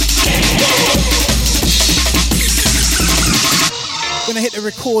to hit the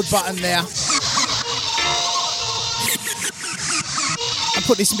record button there and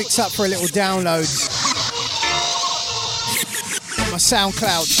put this mix up for a little download on my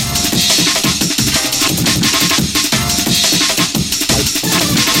SoundCloud.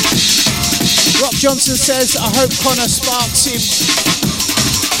 Rock Johnson says, I hope Connor sparks him.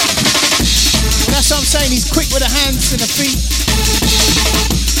 Well, that's what I'm saying, he's quick with the hands and the feet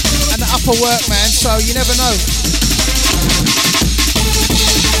and the upper work, man, so you never know.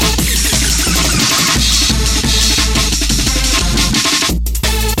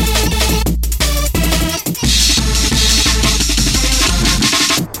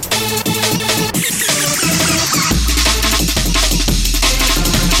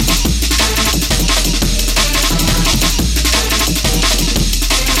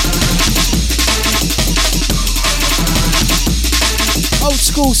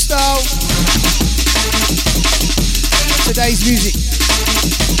 School style. Today's music.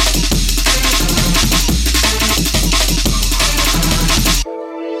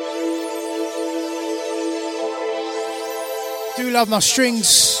 Do love my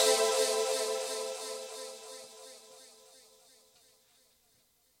strings.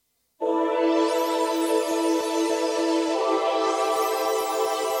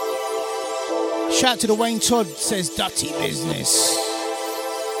 Shout to the Wayne Todd, says dirty business.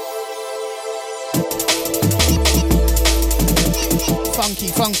 Funky,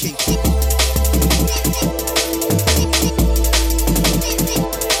 funky.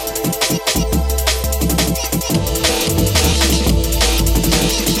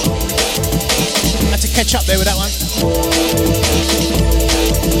 Had to catch up there with that one.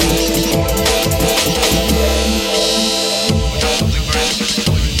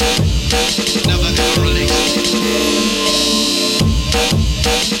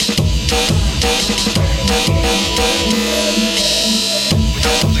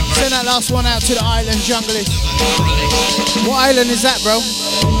 Send that last one out to the island junglist. What island is that, bro?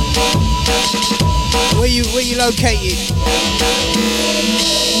 Where you located?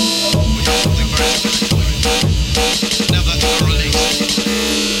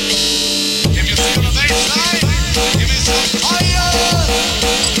 If you feel the bassline, give me some fire.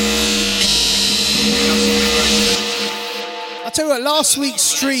 I tell you what, last week's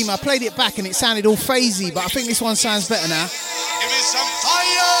stream I played it back and it sounded all phasey, but I think this one sounds better now.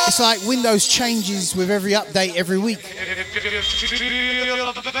 It's like Windows changes with every update every week.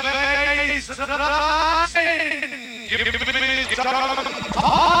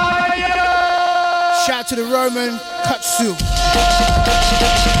 Shout to the Roman Kutsu.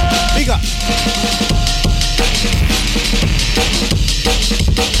 Big up.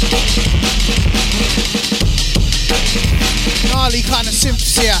 Gnarly kind of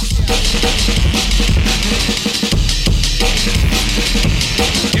synths here.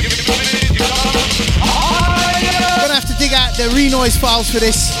 Gonna have to dig out the renoise files for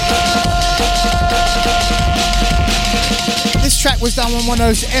this. This track was done on one of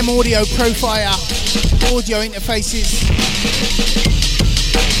those M Audio Profire audio interfaces.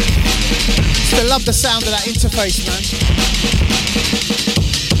 Still love the sound of that interface, man.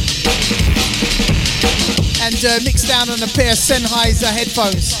 And mixed down on a pair of Sennheiser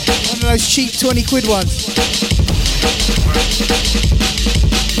headphones, one of those cheap 20 quid ones.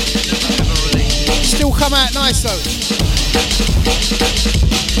 Still come out nice though.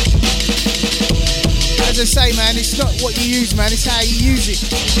 As I say, man, it's not what you use, man, it's how you use it.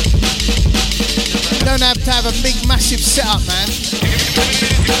 You don't have to have a big massive setup, man.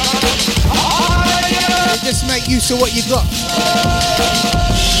 You just make use of what you got.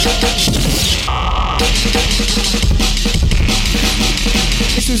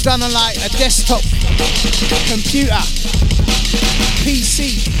 This was done on like a desktop computer,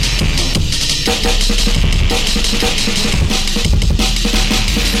 PC.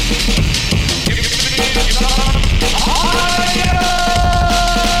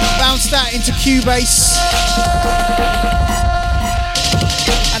 Bounced that into Cubase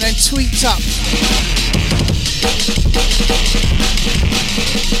and then tweaked up.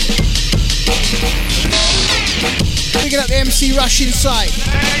 Picking up the MC Rush inside.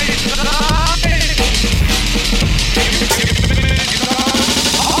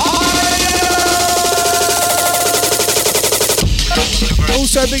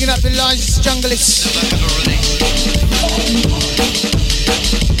 Also bigging up the Lions Junglists.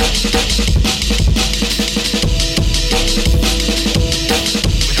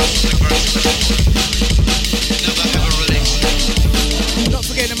 Not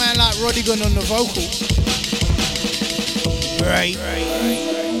forgetting a man like Rodigan on the vocal. Right.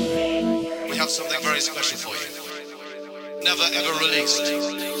 We have something very special for you. never ever released.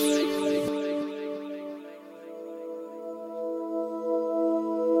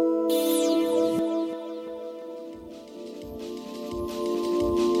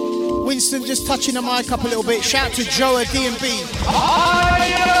 Winston just touching the mic up a little bit. Shout to Joe at D&B.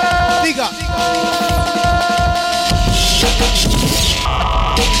 Big up.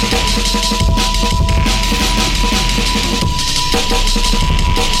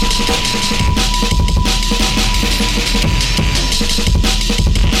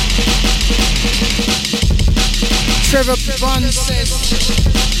 Trevor Bunn says,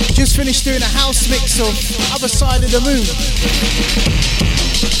 just finished doing a house mix of Other Side of the Moon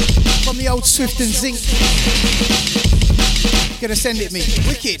from the old Swift and Zinc. Gonna send it me.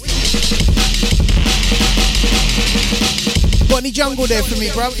 Wicked. Got any jungle there for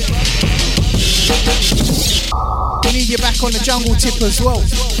me, bro? We need you back on the jungle tip as well.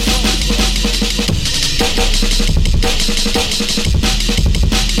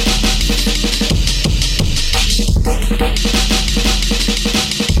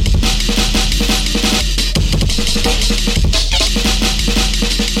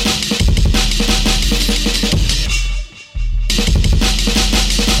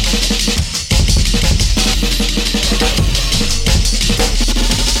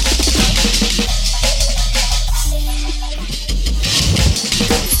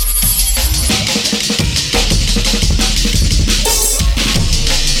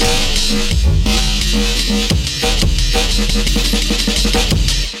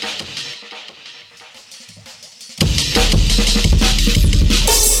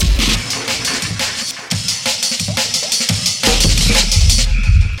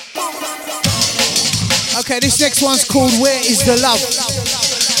 Okay, this next one's called Where Is the Love?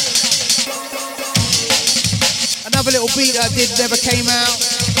 Another little beat I did, never came out.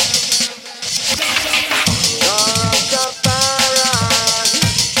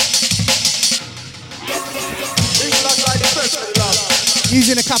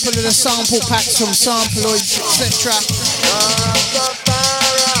 Using a couple of the sample packs from Samploids, etc.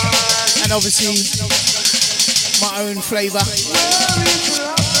 And obviously my own flavour.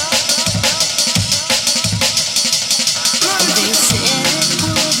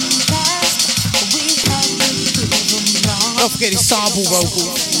 Don't forget his sample vocal.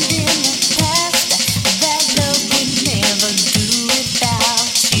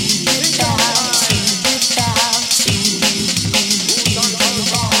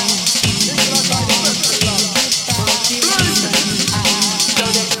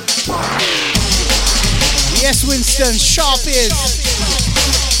 Yes, Winston, sharp ears.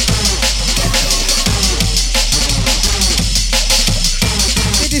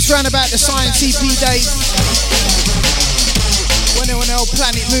 Did this round about the Science EP days. When they were on the old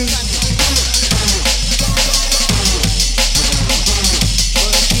planet Moon.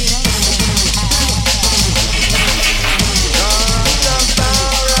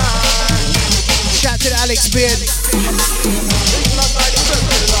 Shout to the Alex Beard.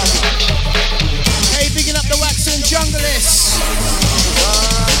 Hey, bigging up the Waxen Junglist.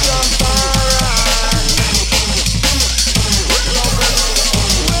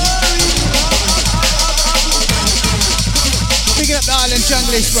 Picking up the Island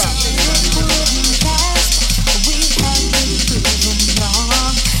Junglist, bro.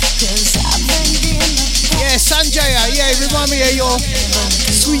 Yeah, Sanjaya, yeah, remind me of your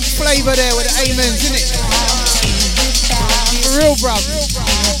sweet flavour there with the amens, innit? For real, bro.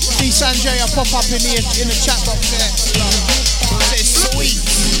 See Sanjaya pop up in the chat box there. Says sweet.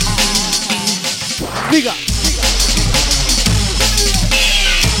 Big up.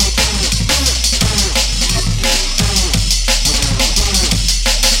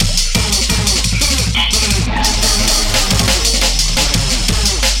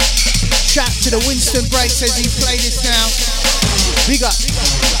 Shout to the Winston Break, says he play this now. Big up.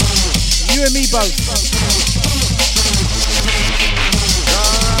 You and me both.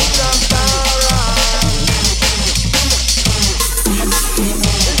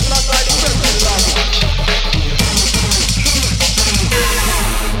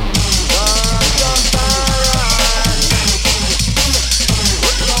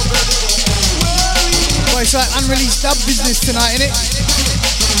 Boy, it's like unreleased dub business tonight, innit?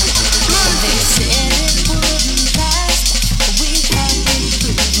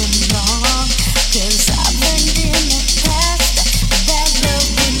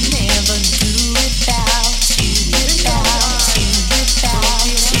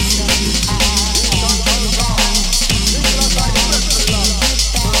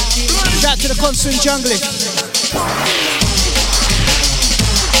 Shout to the constant junglist.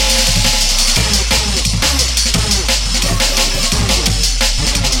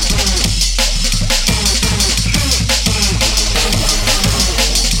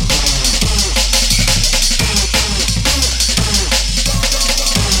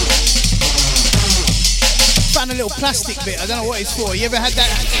 little plastic bit. I don't know what it's for. You ever had that?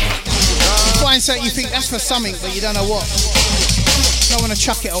 Find something you think that's for something, but you don't know what. Don't want to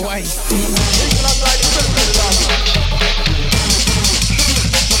chuck it away.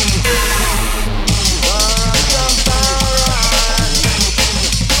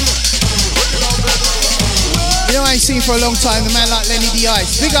 You know I ain't seen for a long time the man like Lenny D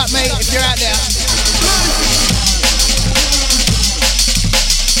Ice. Big up, mate, if you're out there.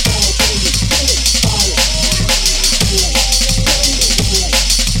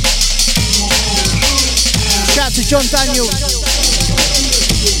 Shout out to John Daniels.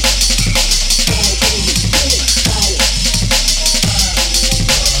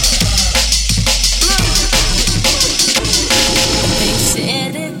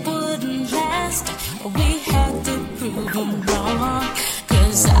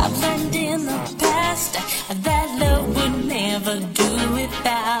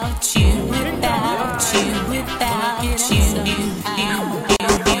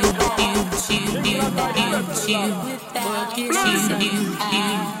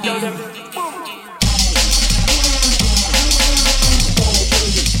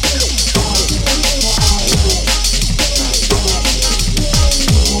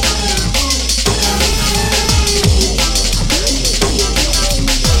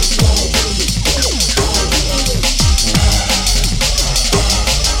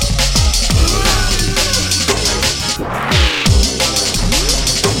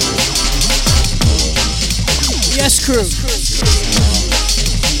 Crew.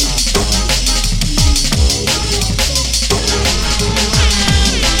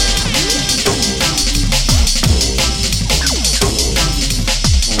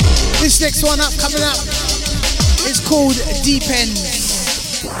 This next one up, coming up, it's called Deep End.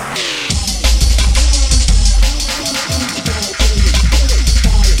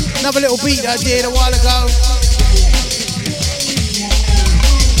 Another little beat I did a while ago.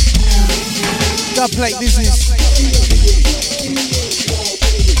 Dubplate business.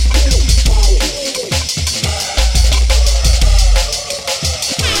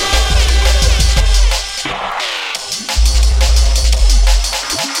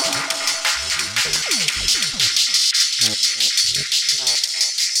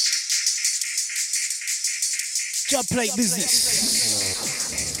 Dubplate business.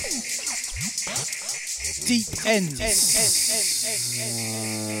 Deep Ends.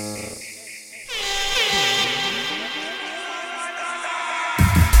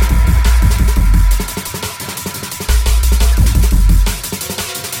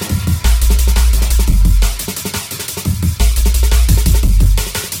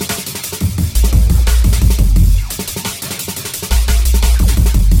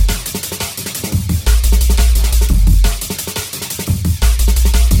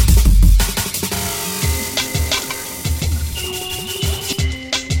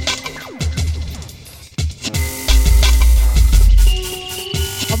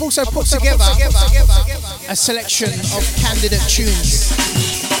 Also put together a selection of candidate tunes.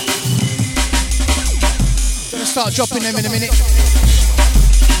 Gonna start dropping them in a minute.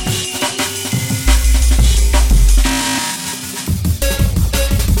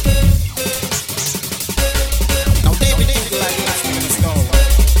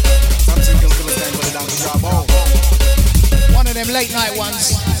 One of them late night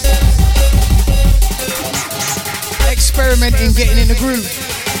ones. Experimenting, getting in the groove.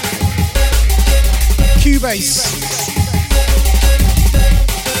 Cubase.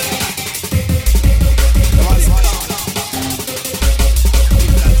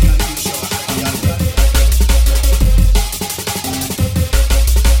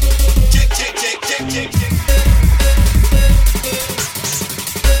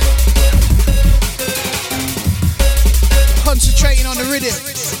 Concentrating on the rhythm.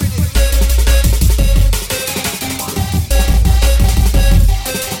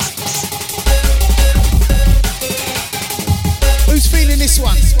 This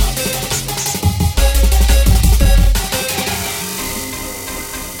one.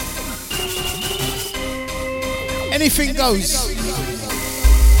 Anything goes.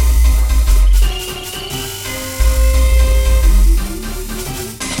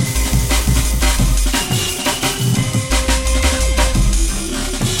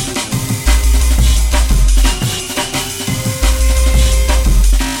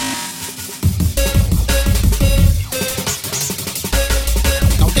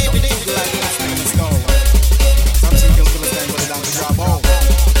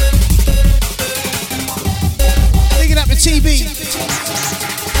 TB.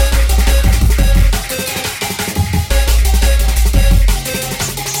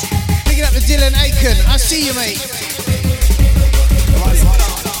 Jamaican, I see you, mate.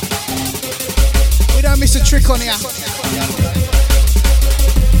 We don't miss a trick on ya.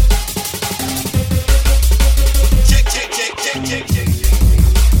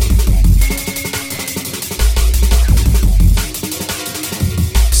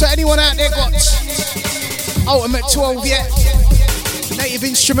 So anyone out there got Ultimate 12 yet? Native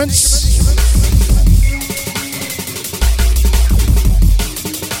Instruments?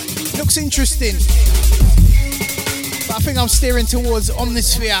 Looks interesting, but I think I'm steering towards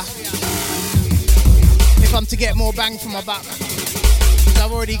Omnisphere if I'm to get more bang for my buck.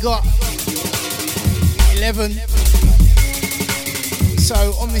 I've already got 11,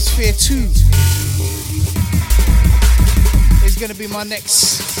 so Omnisphere 2 is going to be my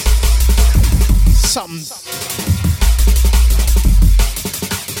next something.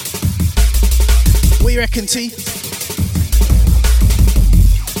 What you reckon, T?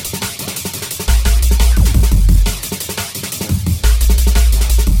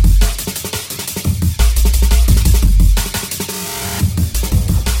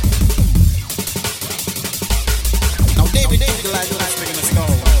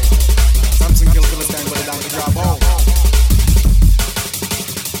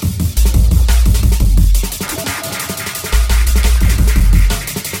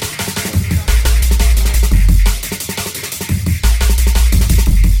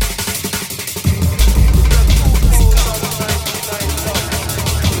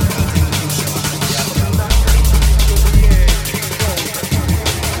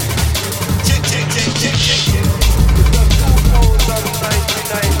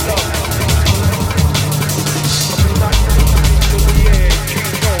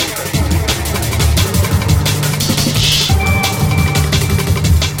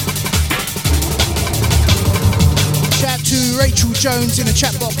 Jones in the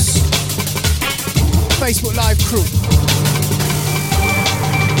chat box. Facebook Live crew.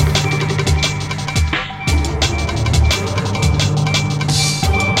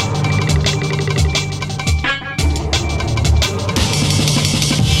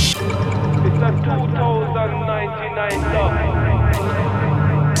 It's a 2099 love.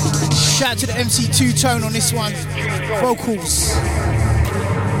 Shout out to the MC Two Tone on this one. Vocals.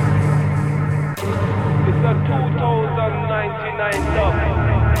 It's a 2099 love.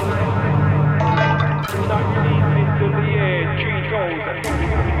 Not released into the air 3000.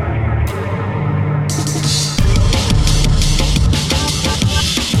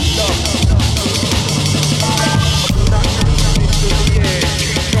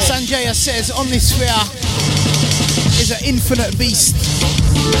 Sanjaya says Omnisphere is an infinite beast.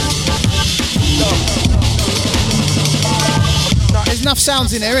 There's enough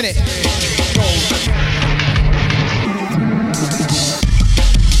sounds in there, innit?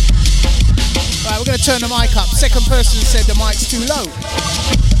 We're going to turn the mic up. Second person said the mic's too low.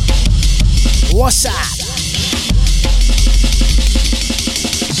 What's that?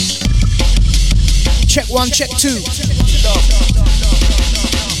 Check 1, check 2.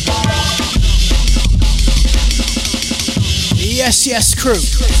 Yes, yes, crew.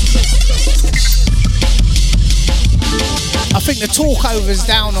 I think the talkover's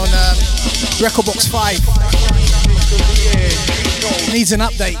down on Record Box 5. Needs an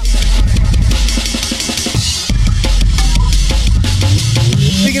update.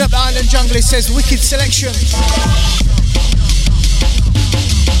 Picking up the Island Junglist says wicked selection.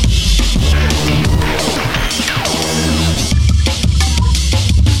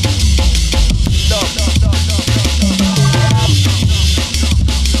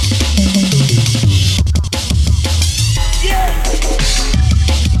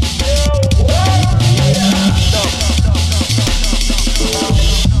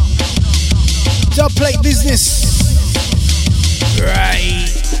 Dub plate business. Right.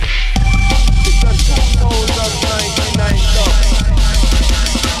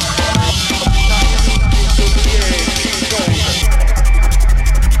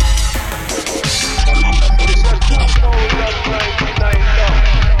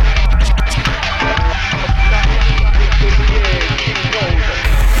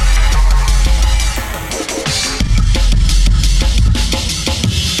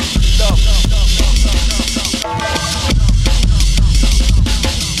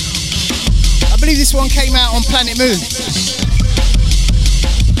 This one came out on Planet Moon.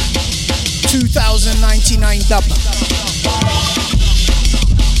 2099 dub.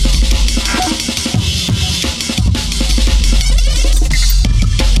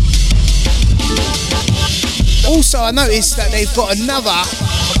 Also, I noticed that they've got another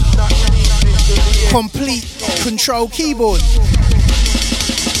complete control keyboard.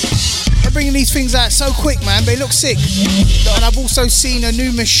 They're bringing bringing these things out so quick, man, they look sick. And I've also seen a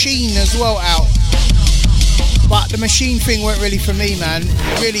new machine as well out. But the machine thing weren't really for me, man.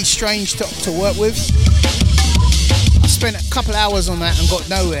 Really strange to work with. I spent a couple hours on that and got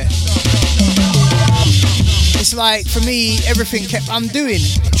nowhere. It's like, for me, everything kept undoing.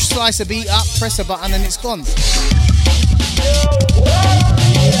 Slice a beat up, press a button and it's gone.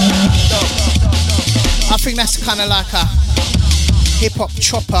 I think that's kind of like a hip-hop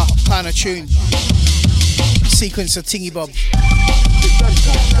chopper kind of tune. Sequence of Tingy Bob.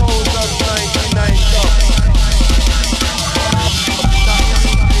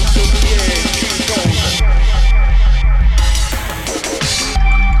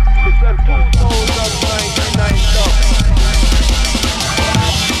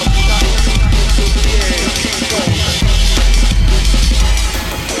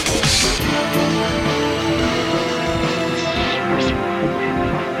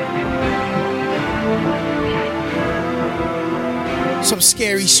 Some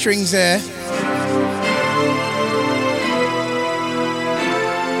scary strings there.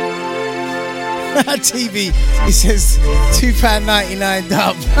 TV, he says £2.99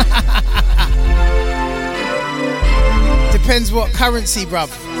 dub. Depends what currency, bruv.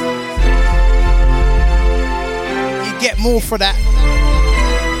 You get more for that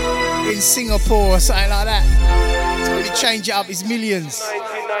in Singapore or something like that. So when you change it up, it's millions.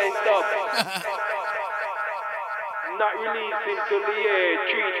 99 dub. Not released until the year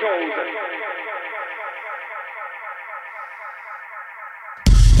 3000.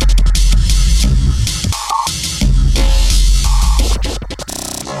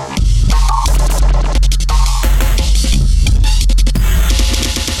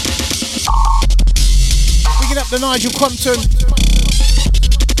 Picking up the Nigel Compton.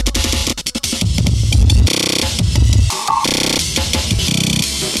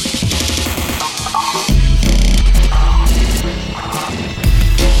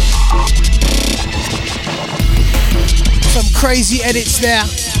 Crazy edits there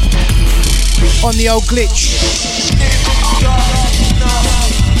on the old glitch.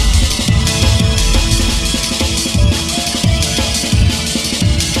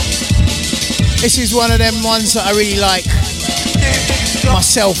 This is one of them ones that I really like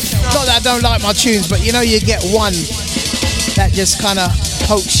myself. Not that I don't like my tunes, but you know, you get one that just kind of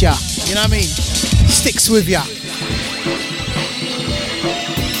pokes ya. You know what I mean? Sticks with ya.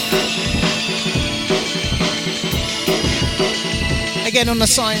 Again on the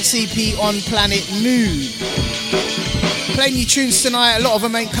Science EP on Planet Moon. Playing new tunes tonight, a lot of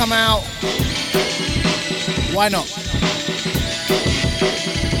them ain't come out. Why not?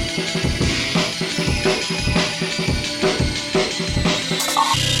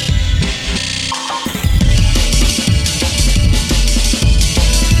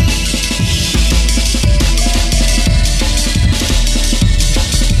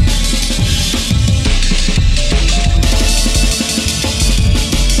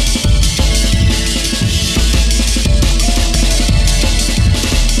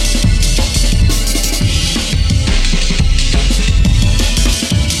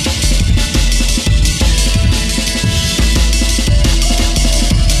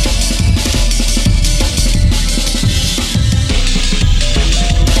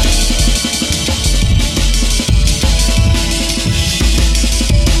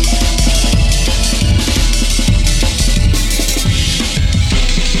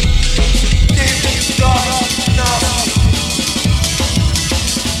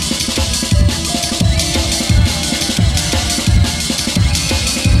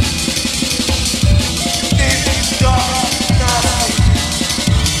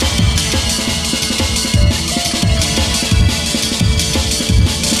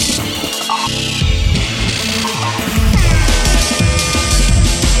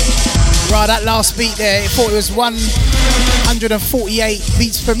 That last beat there, I thought it was 148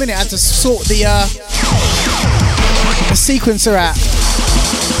 beats per minute. I had to sort the sequencer out.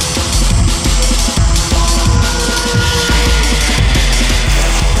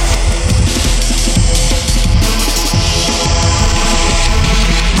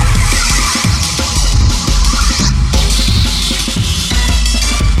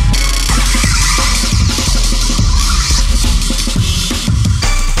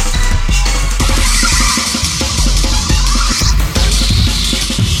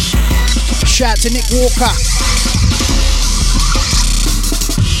 Shout out to Nick Walker.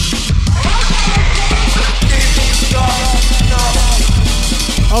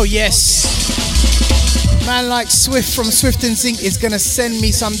 Oh yes. Man like Swift from Swift and Zinc is gonna send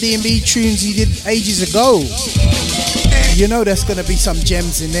me some D&B tunes he did ages ago. You know there's gonna be some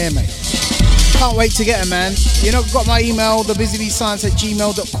gems in there, mate. Can't wait to get them, man. You know, got my email,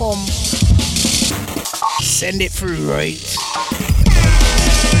 thebusybeescience@gmail.com. Send it through, right?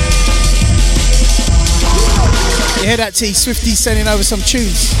 You hear that, T? Swifty sending over some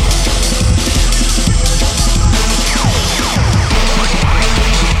tunes.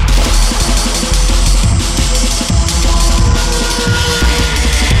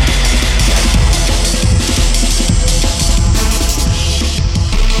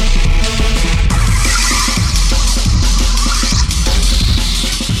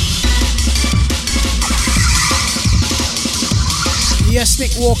 Yes,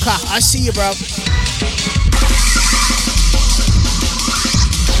 Nick Walker, I see you, bro.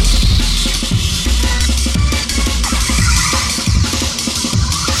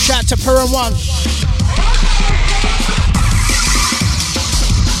 Shout to Purim One.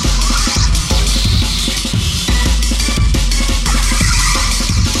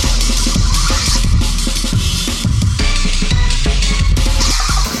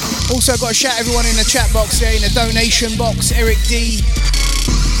 Also got to shout everyone in the chat box there, in the donation box. Eric D,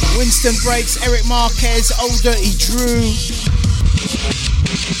 Winston Breaks, Eric Marquez, Old Dirty Drew.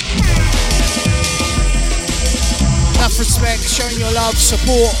 Enough respect, showing your love,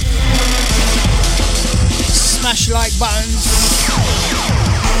 support. Smash like buttons,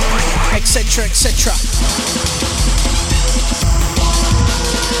 etc, etc.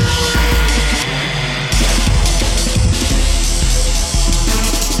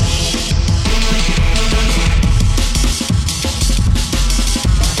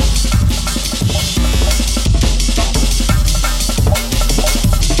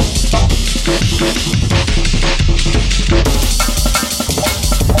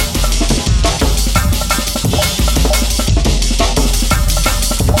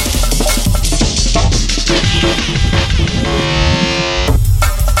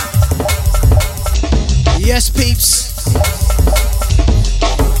 Yes, peeps.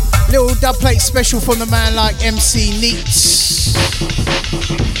 Little dub plate special from the man like MC Neats.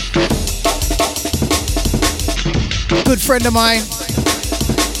 Good friend of mine.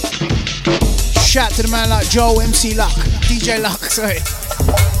 Shout to the man like Joel, MC Luck, DJ Luck, sorry.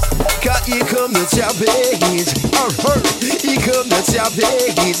 Got here come the Japanese, here come the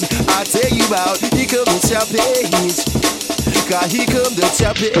Japanese. I tell you about, here come the Japanese. Got here come the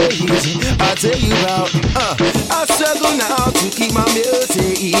Japanese. I tell you about, I struggle now to keep my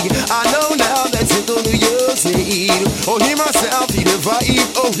music. I know now that you're gonna use it. Oh, hear myself, hear the vibe,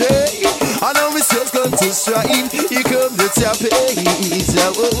 oh hey. I know it's just going to strike. Here come the Japanese.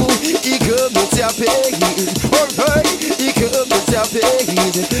 Oh, here come the Japanese. Alright, here come the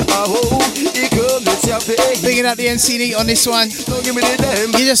Japanese. Oh, here come the Japanese. Bigging up the NCD on this one.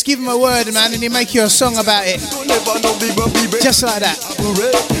 You just give him a word, man, and he make you a song about it. Just like that.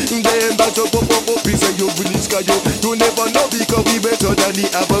 You never know because we better than the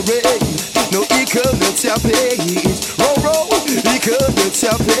average. No, here come the Japanese. Roll, here come the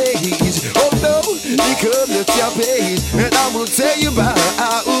Japanese. Oh no, here come the Japanese. And I will tell you about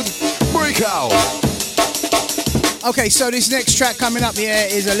how break out. Okay, so this next track coming up here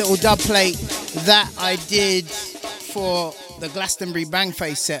is a little dub plate that I did for the Glastonbury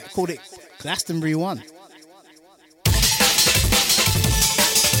Bangface set. Called it Glastonbury 1.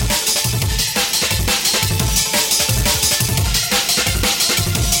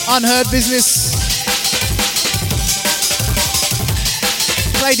 Unheard business.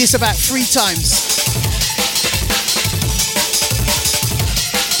 Played this about 3 times.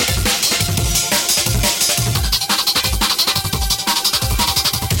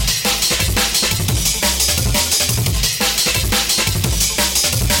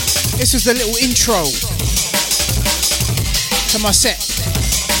 This was the little intro to my set.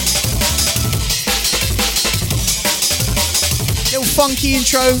 Little funky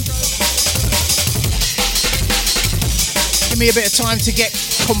intro. Give me a bit of time to get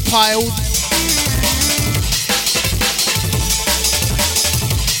compiled.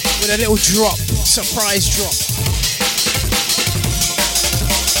 With a little drop, surprise drop.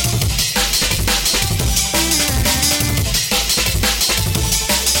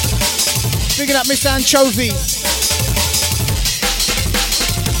 Picking up Mr. Anchovy.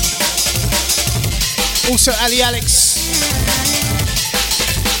 Also Ali Alex.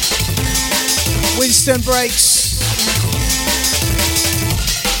 Winston Breaks.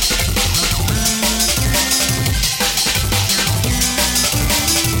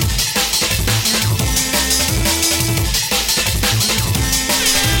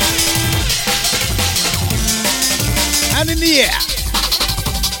 And in the air.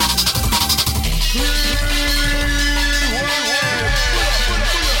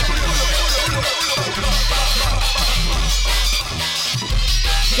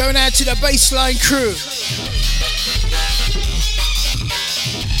 Going out to the baseline crew.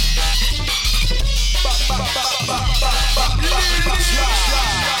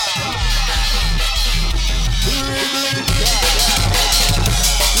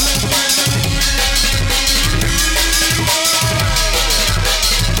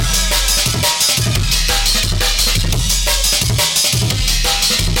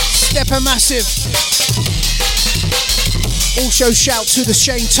 Stepper Massive. Also shout to the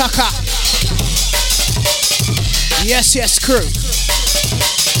Shane Tucker. Yes, yes, crew.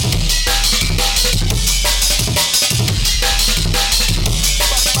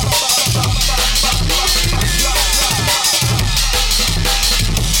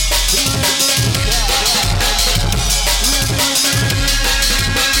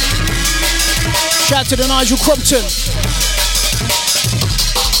 Shout to the Nigel Crompton.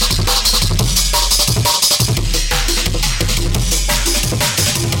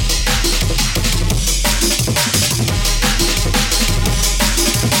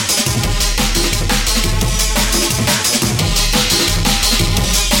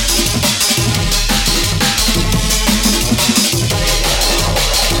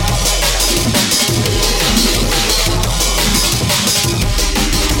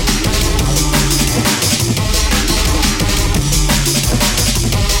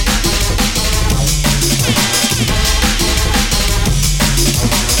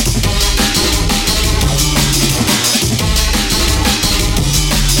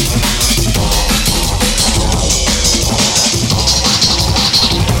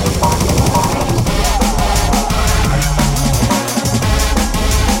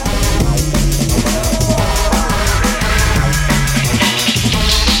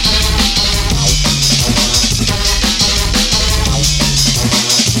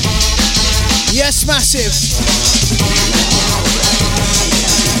 Massive.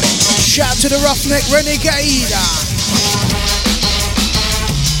 Shout to the Roughneck Renegade.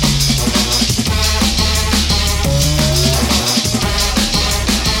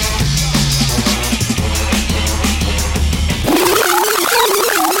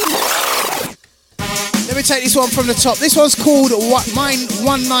 Let me take this one from the top. This one's called Mine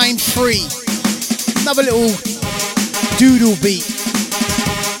 193. Another little doodle beat.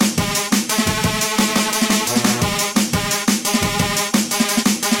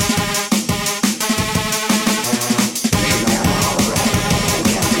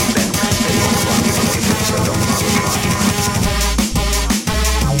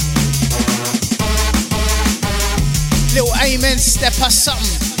 Amen, step us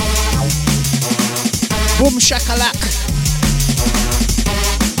something. Boom shakalak.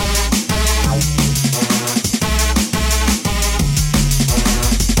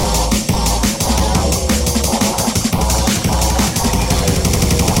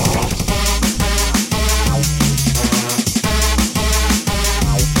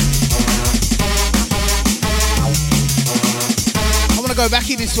 I want to go back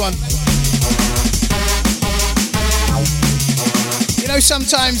in this one. You know,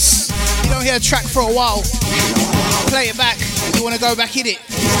 sometimes you don't hear a track for a while, play it back, and you want to go back in it.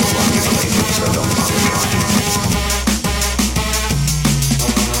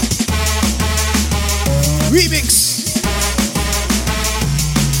 Remix.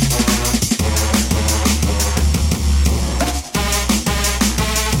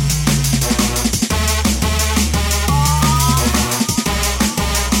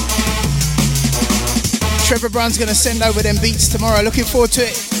 Trevor Brown's gonna send over them beats tomorrow. Looking forward to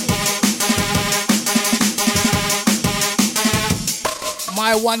it.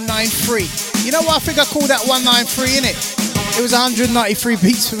 My 193. You know what? I think I called that 193 in it. It was 193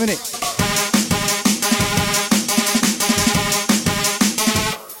 beats per minute.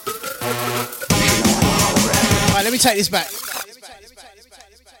 Alright, let me take this back.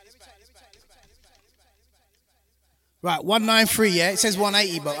 Right, 193, yeah? It says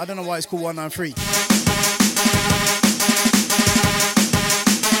 180, but I don't know why it's called 193.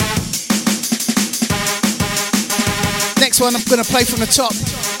 Next one I'm going to play from the top.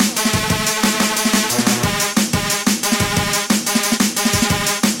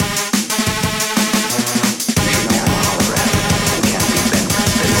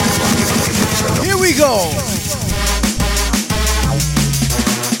 Here we go.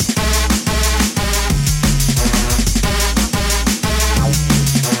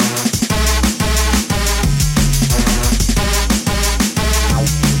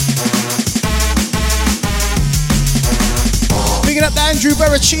 Bigging up the Andrew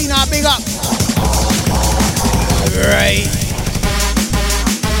Baracina, big up. Right.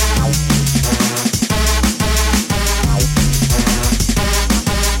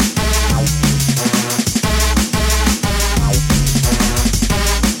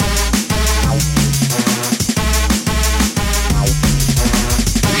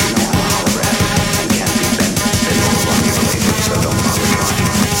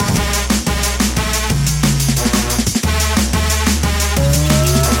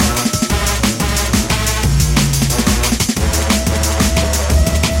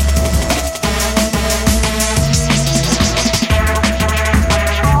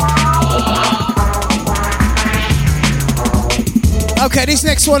 Okay, this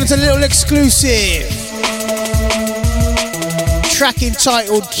next one is a little exclusive. Track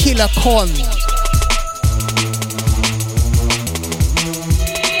entitled Killer Con.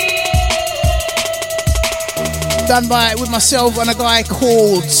 Done with myself and a guy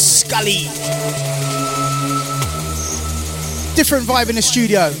called Scully. Different vibe in the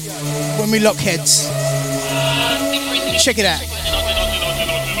studio when we lock heads. Check it out.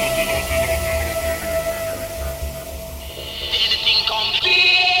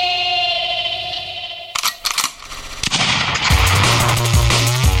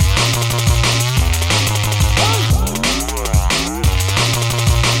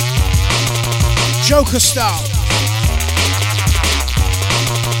 Joker style.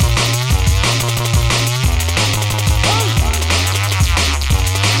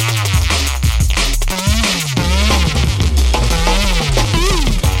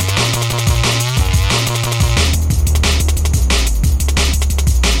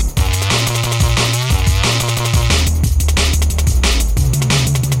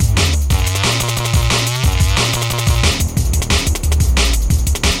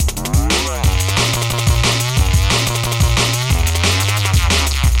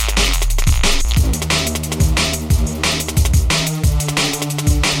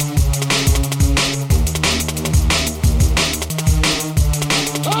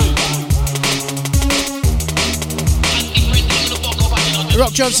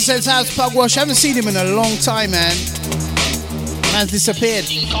 Rock Johnson says, how's Pugwash? I haven't seen him in a long time, man. Man's disappeared.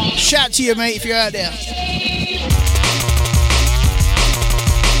 Shout to you, mate, if you're out there.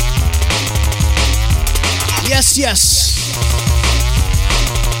 Yes, yes.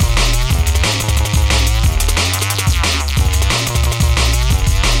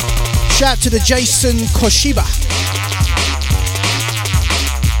 Shout to the Jason Koshiba.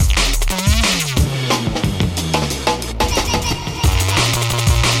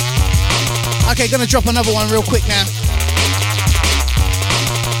 Okay, gonna drop another one real quick now.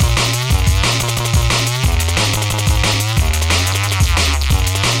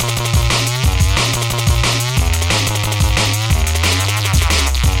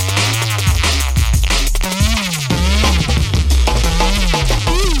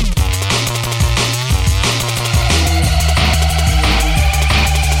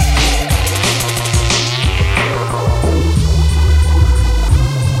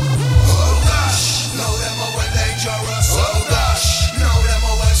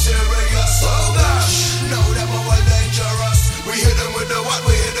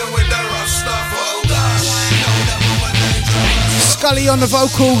 Scully on the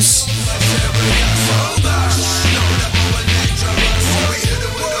vocals.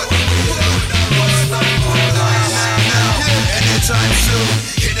 Anytime soon,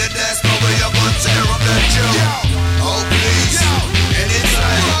 hit the dance floor where you're gonna tear up that joke. Oh please,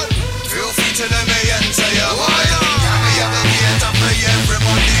 anytime, feel free to let me enter your mind. Can we have a theater for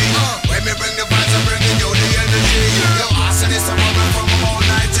everybody? When we bring the vibes, I'm bringing you the energy. Yo, I said it's a woman from about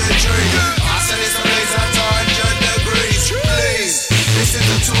 93. I said it's a place at 100 degrees. Please, this is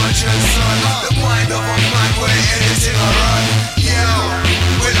the 200 sun. The mind of a man where anything I run. Yo,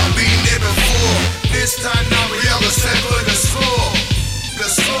 when I've been there before. This time now we have a settle the score. The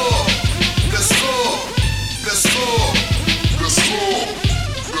score. The score. The score. The score.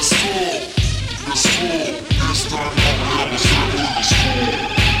 The score. The score. This time now we have a settle the score.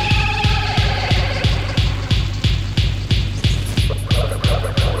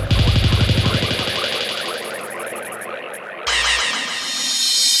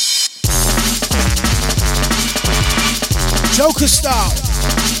 Joker style.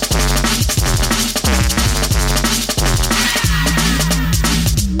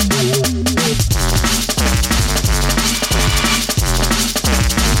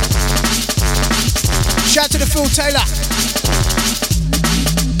 Shout to the Phil Taylor.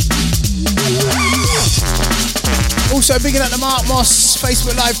 Also bigging up the Mark Moss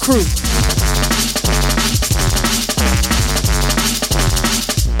Facebook Live crew.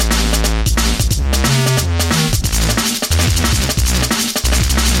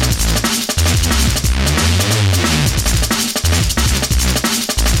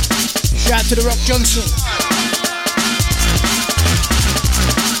 Shout to the Rock Johnson.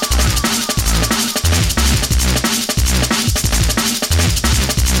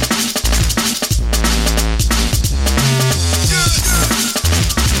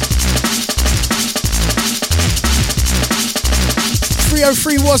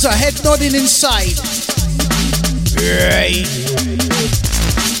 Free was a head nodding inside. Right.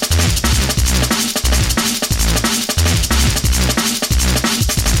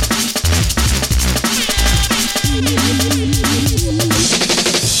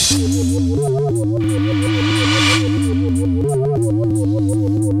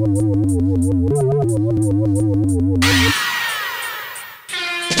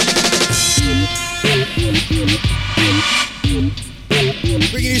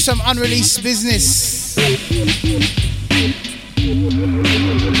 unreleased business.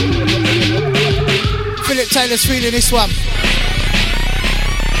 Philip Taylor's feeling this one.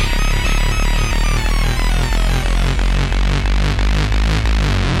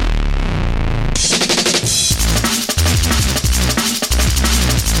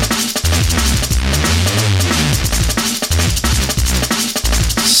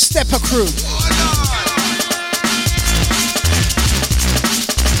 Stepper Crew.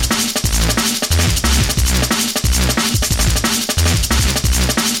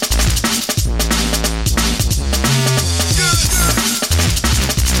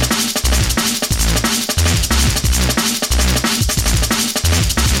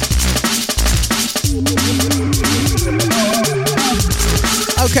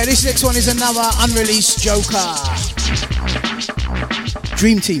 Okay, this next one is another unreleased Joker.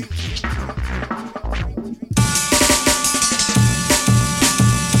 Dream Team.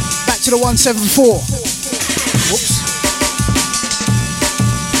 Back to the 174. Whoops.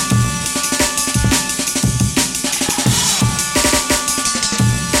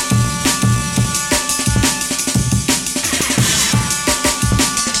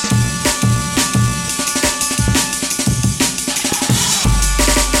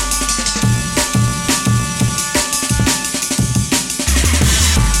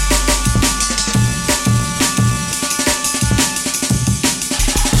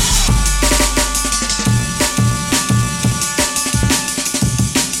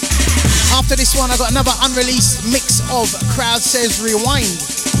 This one I got another unreleased mix of Crowd Says Rewind.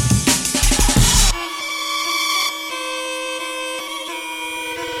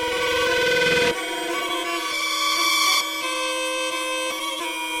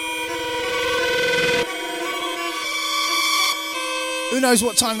 Who knows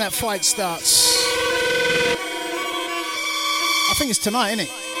what time that fight starts? I think it's tonight, isn't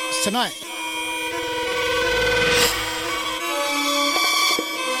it? It's tonight.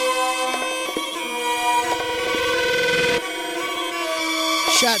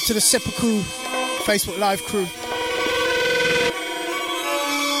 Shout out to the Seppuku Facebook Live crew.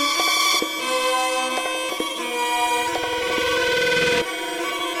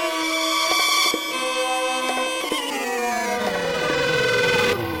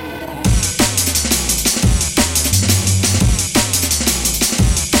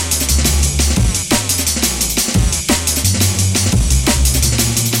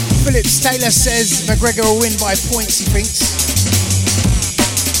 Phillips Taylor says McGregor will win by points, he thinks.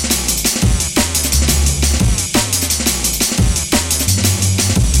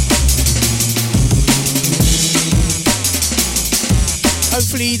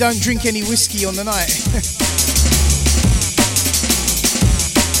 Hopefully you don't drink any whiskey on the night.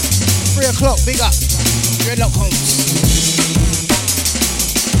 3 o'clock, big up. Dreadlock Holmes.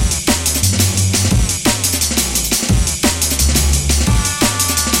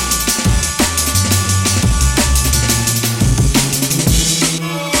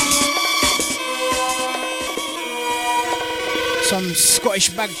 Some Scottish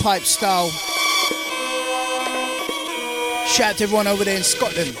bagpipe style. Shout out to everyone over there in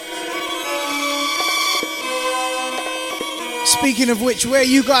Scotland. Speaking of which, where are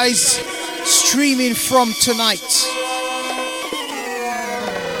you guys streaming from tonight?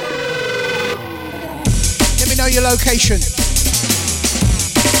 Let me know your location.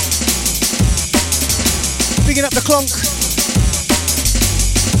 Picking up the clonk.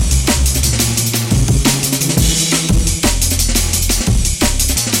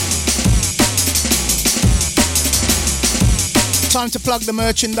 Time to plug the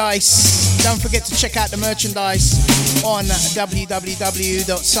merchandise. Don't forget to check out the merchandise on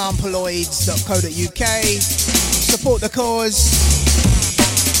www.sampleoids.co.uk. Support the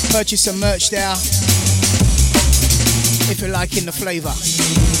cause. Purchase some merch there if you're liking the flavour.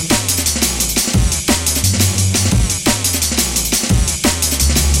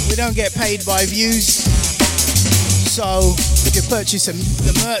 We don't get paid by views, so if you purchase the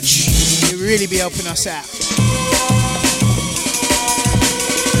merch, you'll really be helping us out.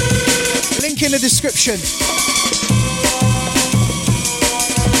 Link in the description.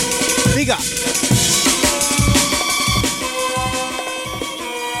 Big up.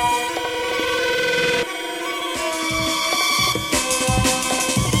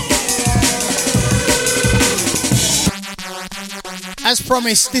 As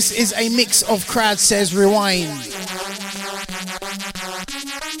promised, this is a mix of Crowd Says Rewind.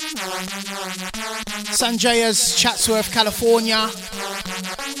 Sanjaya's Chatsworth, California.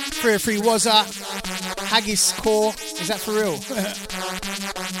 303 Wazza. Haggis Core. Is that for real?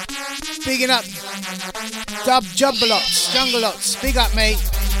 Bigging up Dub Jumbalots. Big up, mate.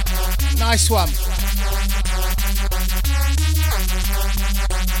 Nice one.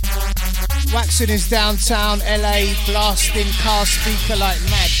 Waxon is downtown LA, blasting car speaker like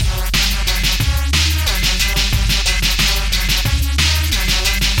mad.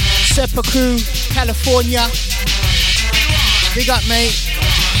 Seppuku, California. Big up, mate.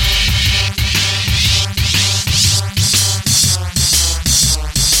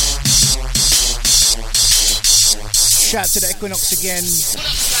 Shout out to the Equinox again.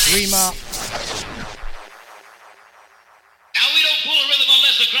 Rima. Now we don't pull a rhythm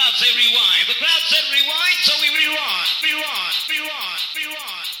unless the crowd say rewind. The crowd said rewind, so we rewind. Rewind, rewind,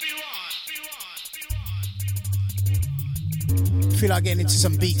 rewind, rewind, rewind. Feel like getting into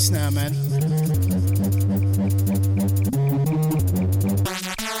some beats now, man.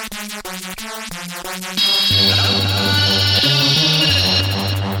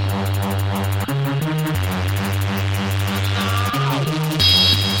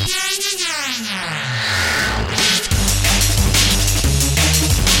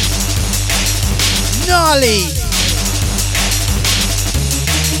 Gnarly.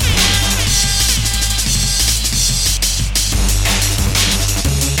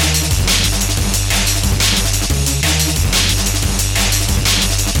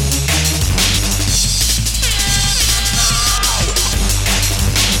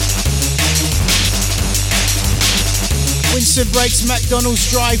 Winston Breaks McDonald's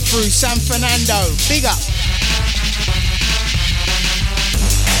drive-through, San Fernando. Big up.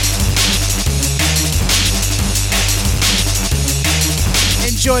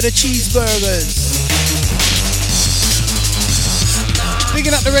 Enjoy the cheeseburgers.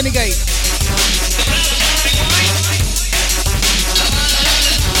 Bigging up the Renegade.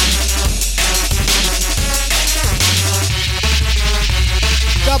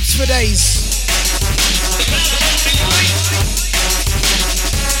 Dubs for days.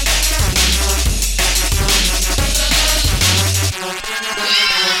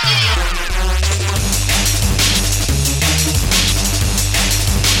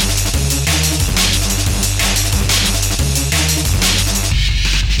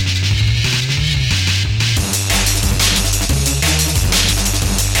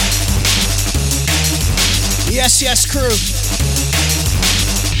 Yes, yes, crew.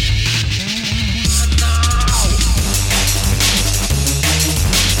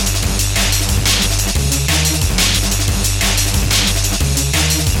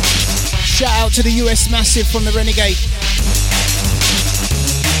 Shout out to the US Massive from the Renegade.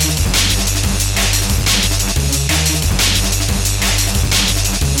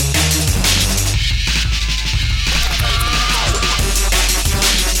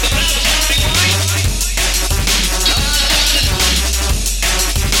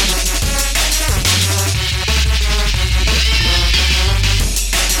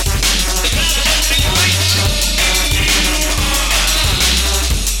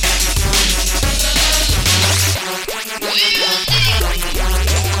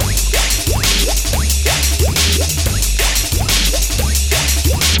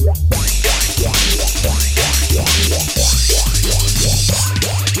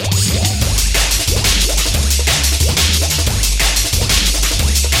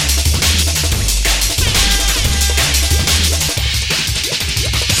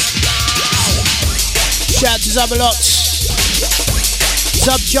 Shout out to Zubalot,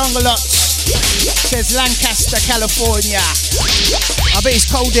 Zub Junglelot, says Lancaster, California. I bet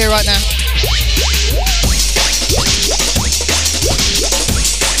it's cold there right now.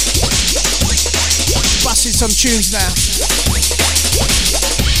 Busting some tunes now.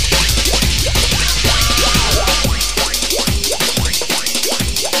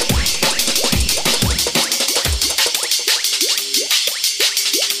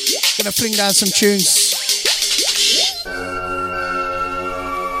 Gonna fling down some tunes.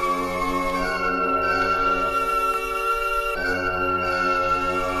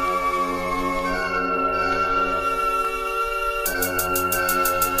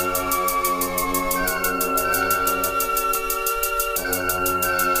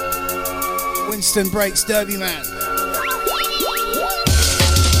 Winston Breaks Derby Man.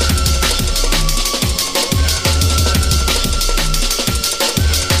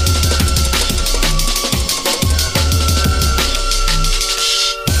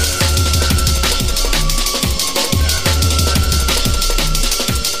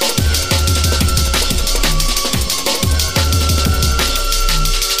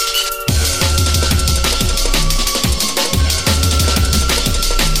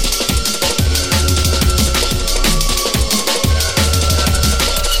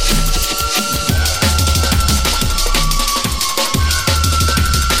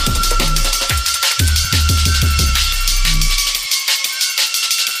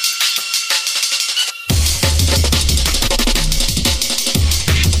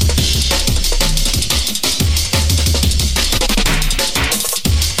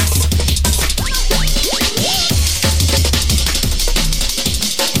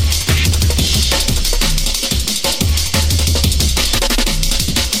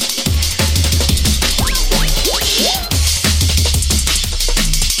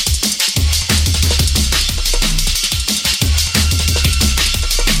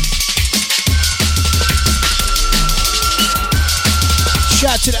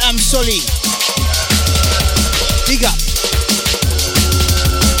 Solly. Big up.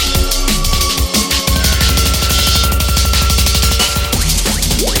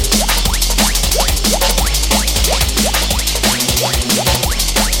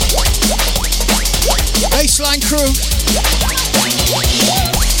 Baseline crew.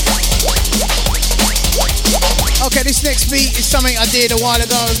 Okay, this next beat is something I did a while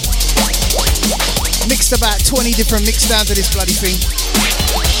ago. Mixed about 20 different mix downs of this bloody thing.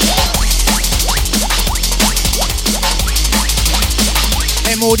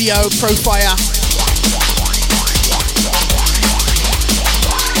 M Audio, Profire.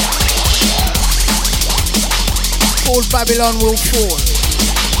 Called Babylon Will Fall.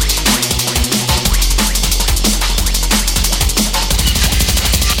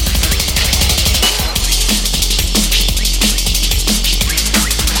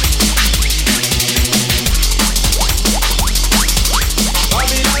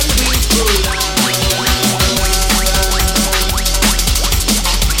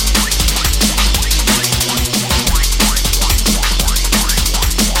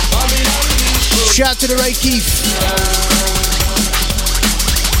 Shout to the Ray Keith.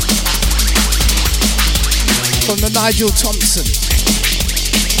 From the Nigel Thompson.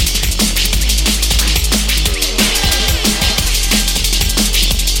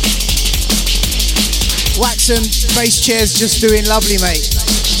 Waxon, bass chairs just doing lovely, mate.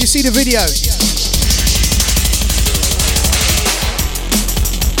 Did you see the video?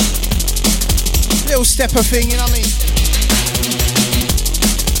 Little stepper thing, you know what I mean?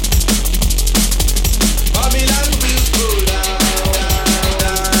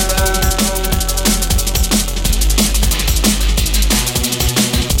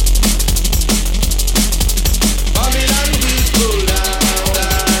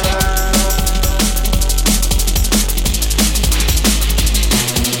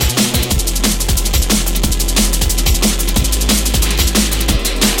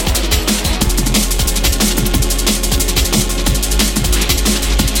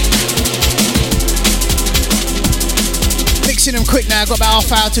 Them quick now, got about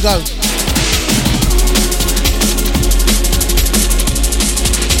half hour to go.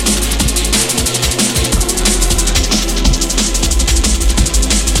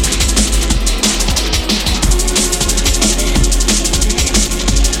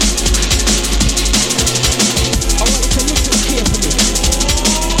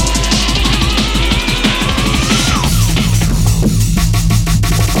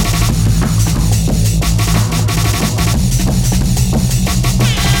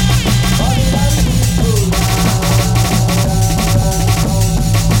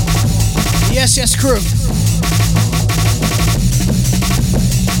 Yes, crew.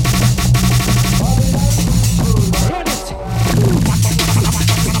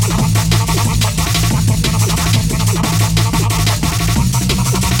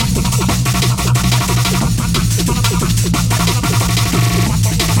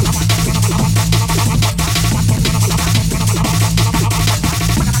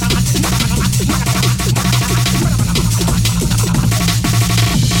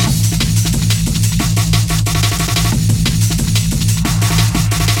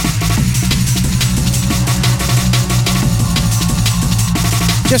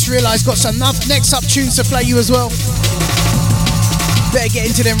 Just realised got some next up tunes to play you as well. Better get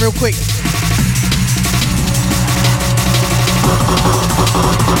into them real quick.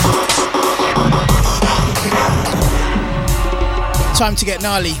 Time to get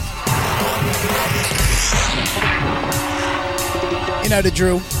gnarly. You know the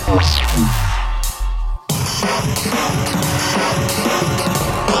drill.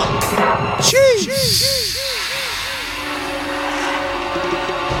 Jeez.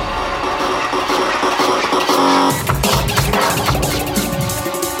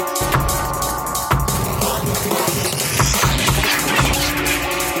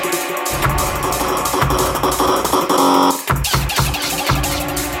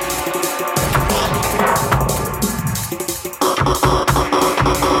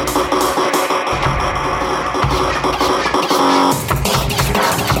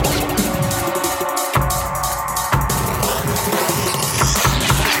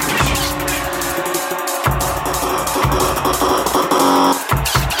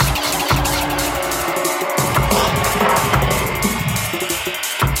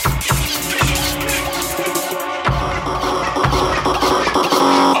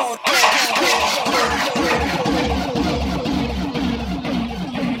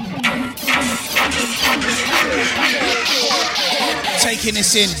 Taking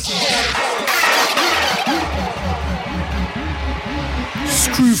this in.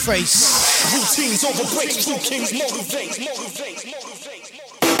 Screwface. Routines over breaks, true kings motivate.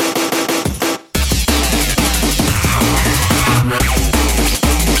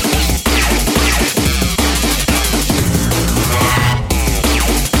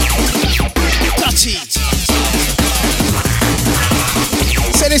 Dutty.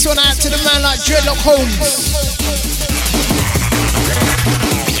 Send this one out to the man like Dreadlock Holmes.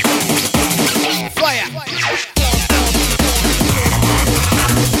 Fire.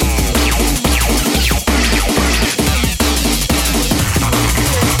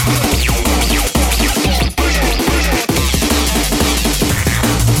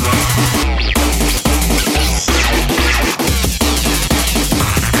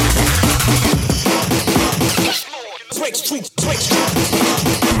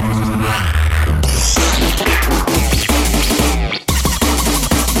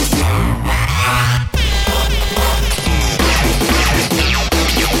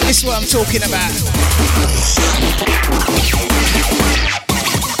 This is what I'm talking about.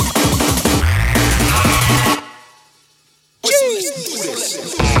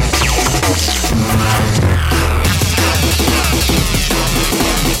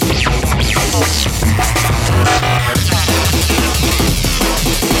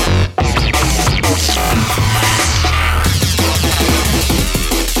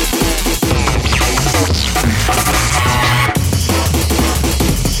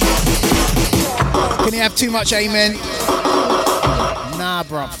 Can you have too much amen? Nah,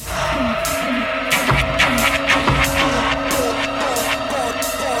 bruv.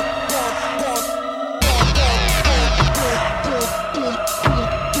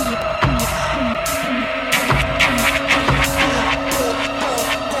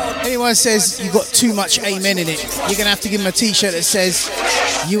 Anyone says you got too much amen in it, you're gonna have to give him a t-shirt that says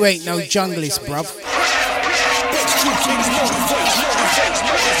you ain't no junglist, bruv.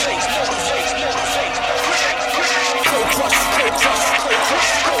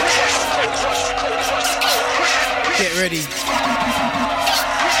 Get ready.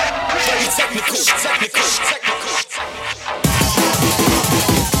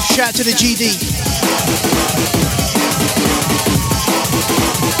 Shout to the GD.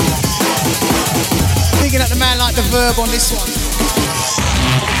 Picking up the man like the Verb on this one.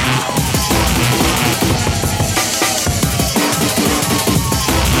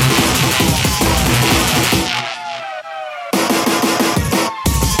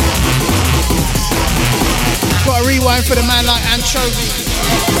 Got a rewind for the man like Anchovy.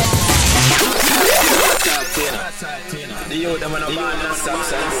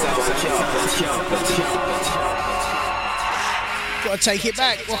 Gotta take it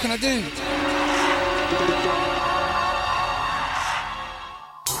back. What can I do?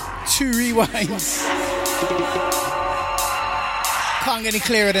 2 rewinds. Can't get any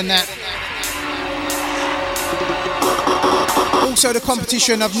clearer than that. Also the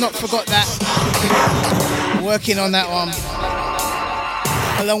competition, I've not forgot that. Working on that one.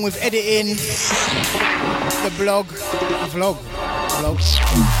 Along with editing the vlog.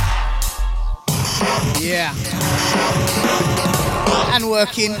 Yeah. And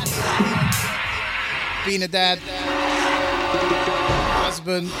working. Being a dad.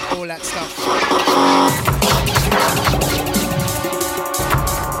 Husband, all that stuff.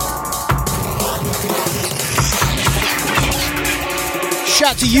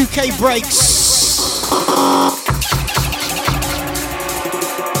 Shout to UK Breaks.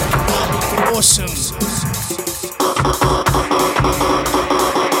 Awesome.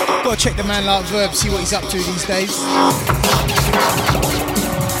 Gotta check the man like Verb, see what he's up to these days.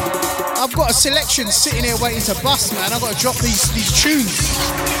 I've got a selection sitting here waiting to bust, man. I've got to drop these tunes.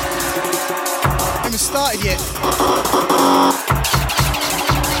 Haven't started yet.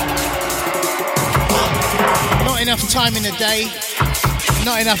 Not enough time in the day,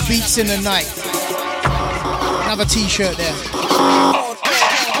 not enough beats in the night. Another t-shirt there.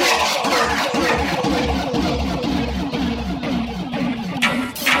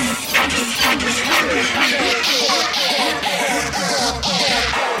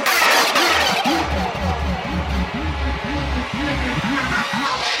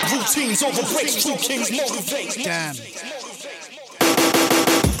 Routines over breaks, true kings motivate. Damn.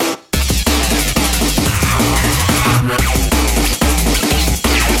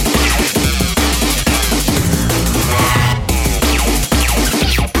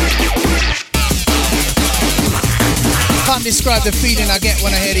 Can't describe the feeling I get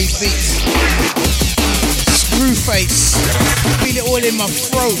when I hear these beats. Screwface. Feel it all in my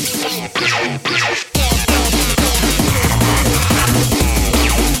throat.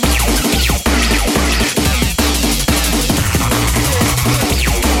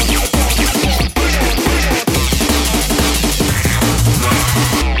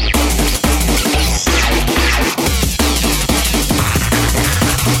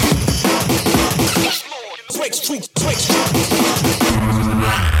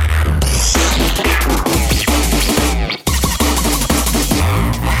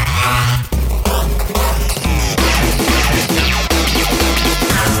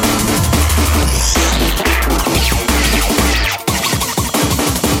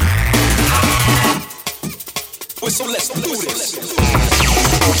 So let's do this.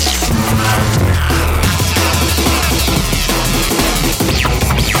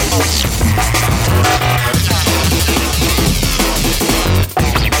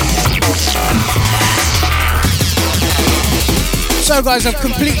 So guys, I've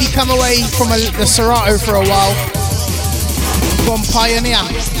completely come away from the Serato for a while. From Pioneer.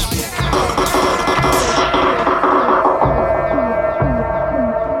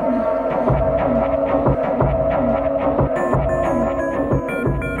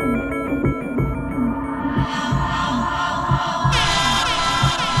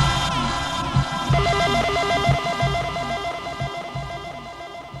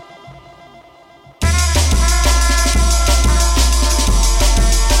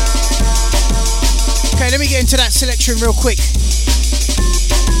 Into that selection real quick.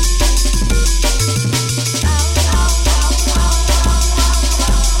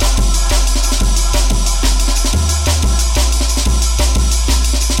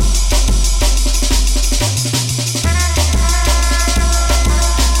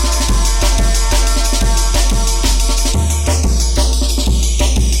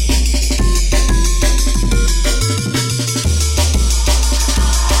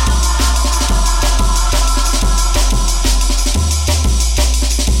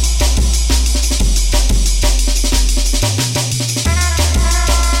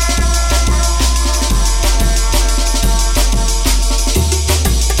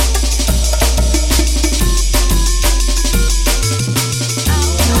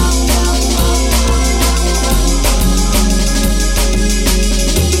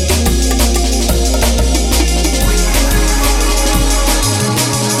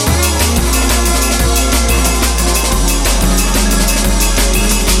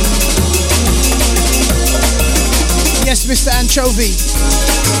 Mr. Anchovy.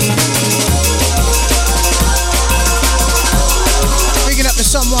 Bigging up to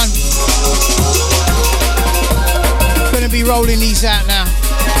someone. Gonna be rolling these out now.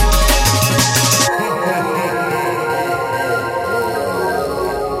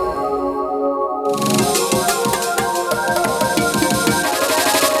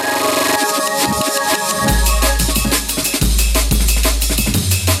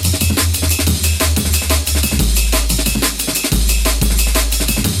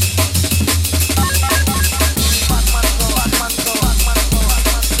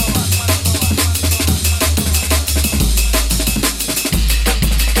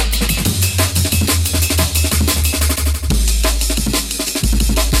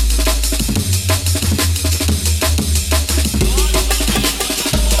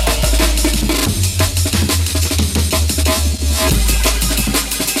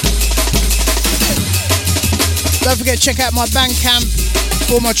 Don't forget to check out my Bandcamp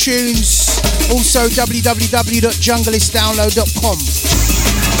for my tunes. Also www.junglistdownload.com.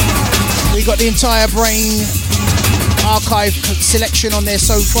 We got the entire Brain archive selection on there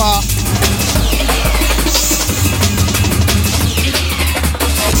so far.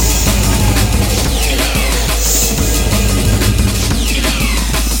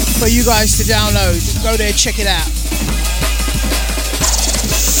 For you guys to download. Go there, check it out.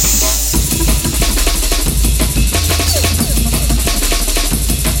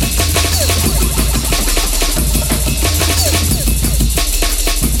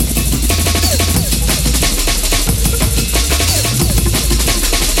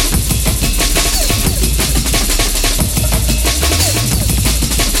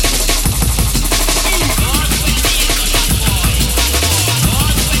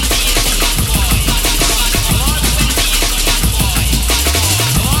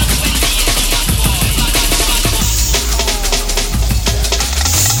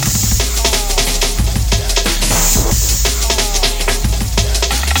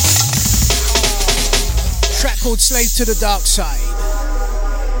 Slave to the dark side.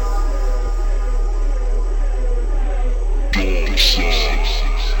 Dark side.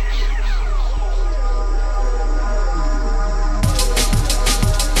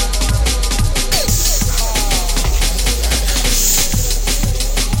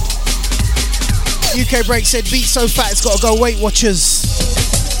 UK Break said beat so fat it's gotta go Weight Watchers.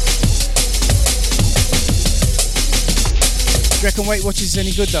 Do you reckon Weight Watchers is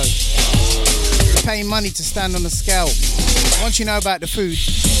any good though? Paying money to stand on the scale. Once you know about the food,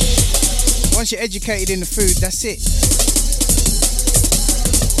 Once you're educated in the food, that's it.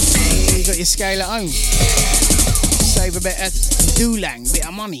 You got your scale at home. Save a bit of doolang, bit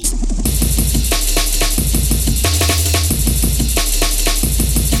of money.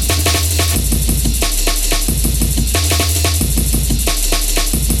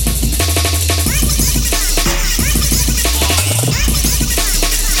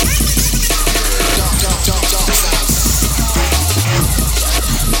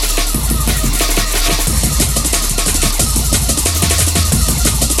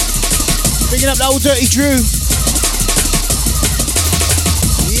 Picking up the old Dirty Drew.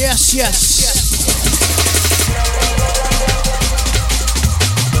 Yes, yes.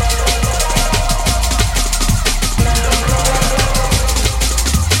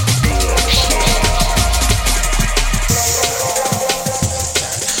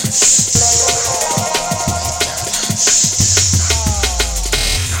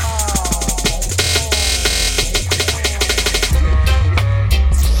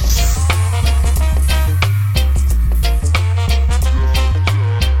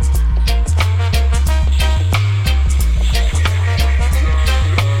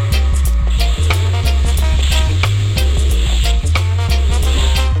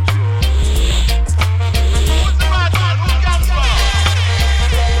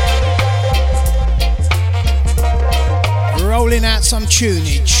 Some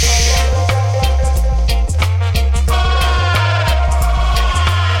tunage.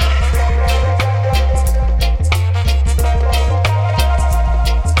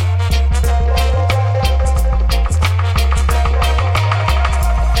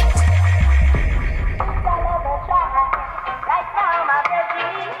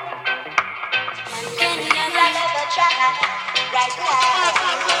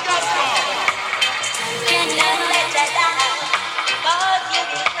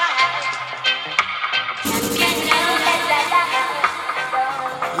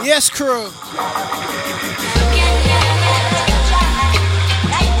 Yes, crew.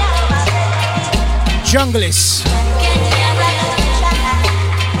 Junglist.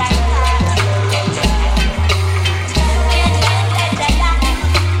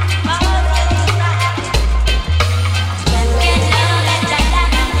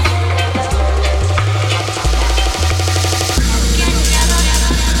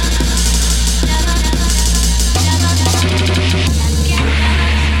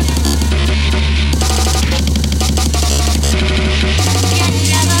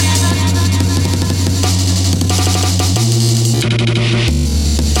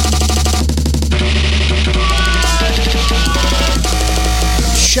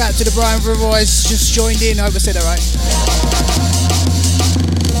 Shout out to the Brian River boys, just joined in. I hope I said that right.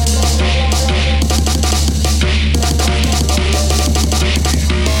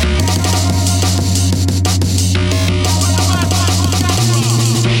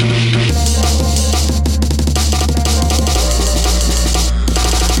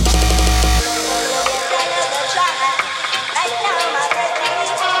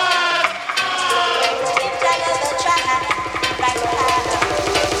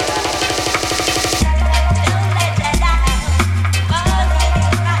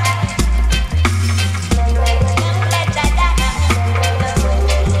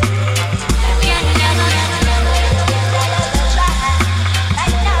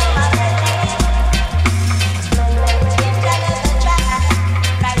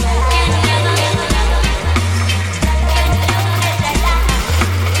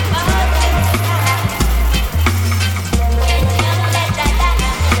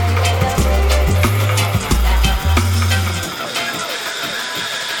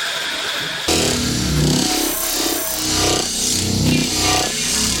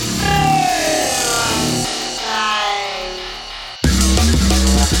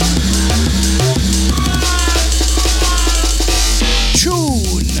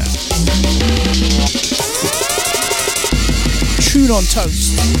 On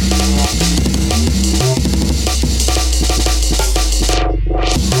toast.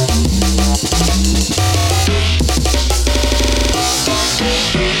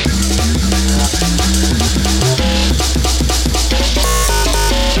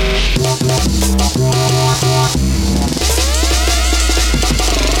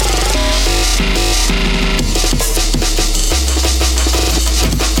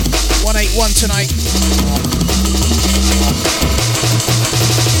 One tonight.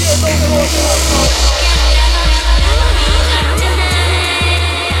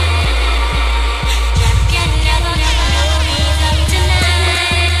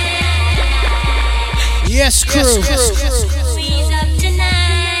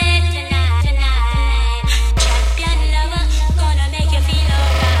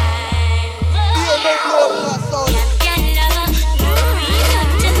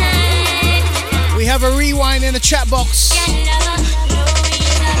 chat box.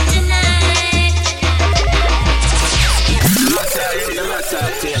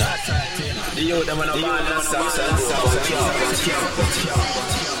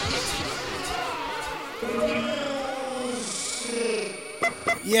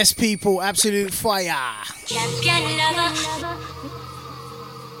 Yes, people, absolute fire.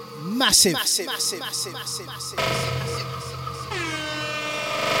 Massive.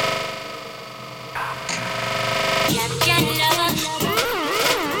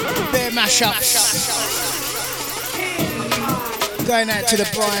 Bare mashups. Going out to the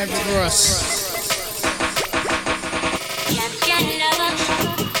Brian Ross.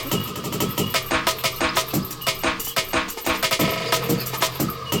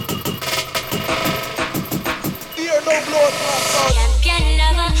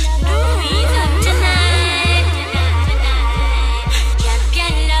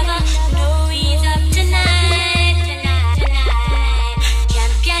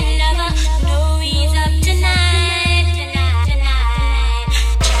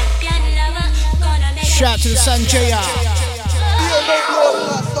 Shout out to the Sanjaya.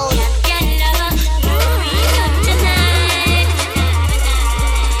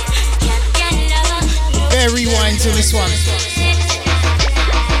 Bear rewind to this one.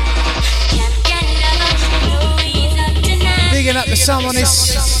 Bigging up the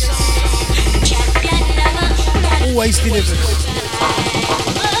Summonist. Always delivered.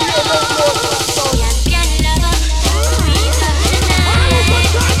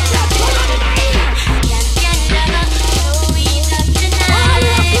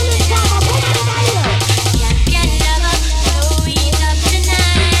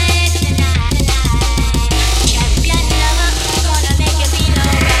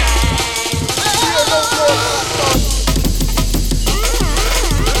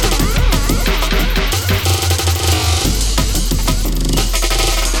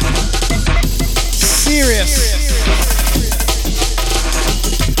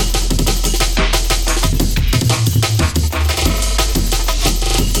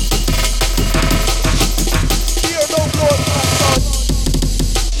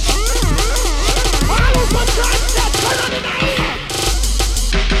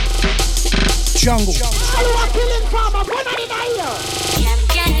 Jungle.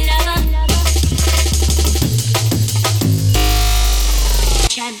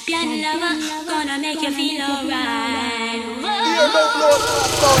 Champion lover, gonna make you feel alright.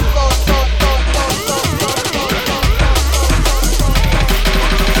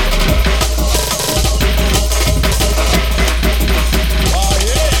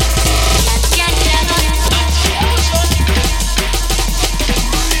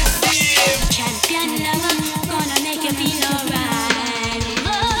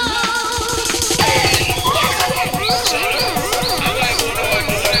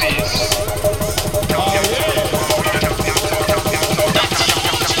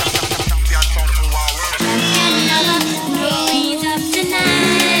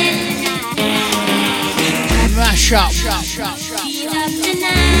 Shop.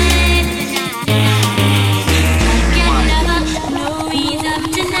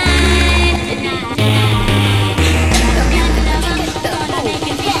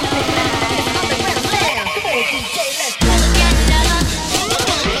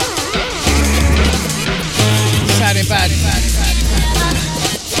 Sounding bad.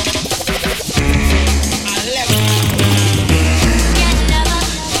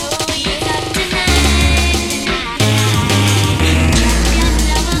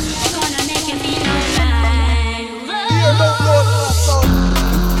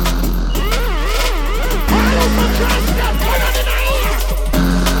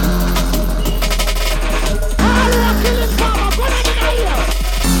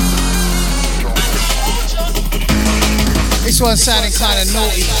 This one's sounding kind of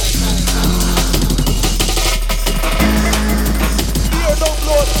naughty.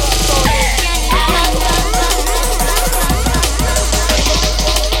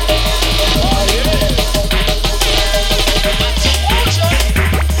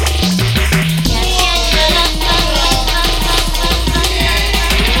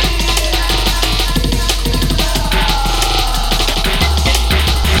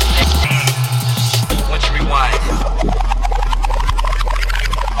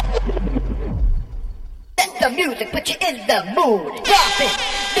 Put you in the mood. Drop it.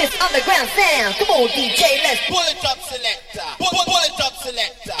 This underground sound. Come on, DJ, let's pull it up, selector. Pull it up,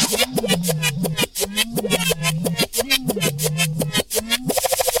 selector.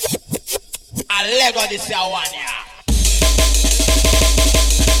 I Lego this one, yeah.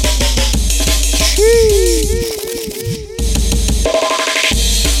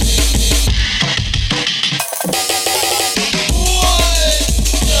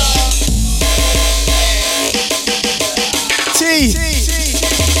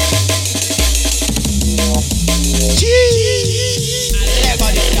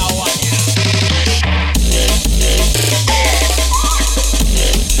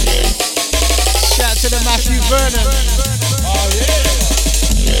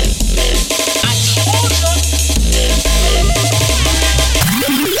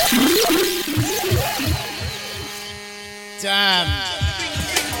 Damn.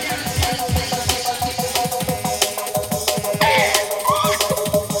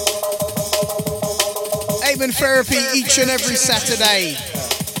 Amen Therapy each and every Saturday.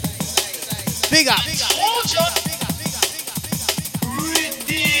 Big up.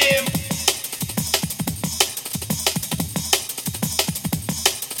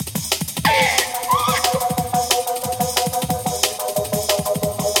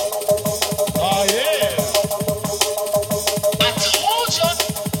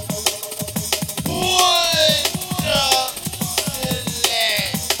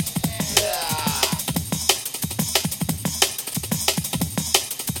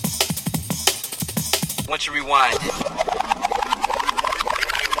 Once you rewind it.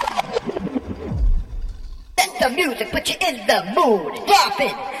 Let the music put you in the mood.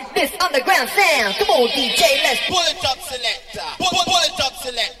 Dropping this underground sound. Come on, DJ, let's Pull it up, selector. Pull it up,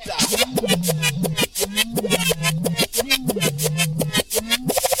 selector.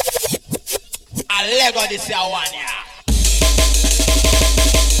 I Lego this one, yeah.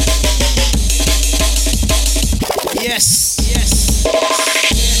 Yes.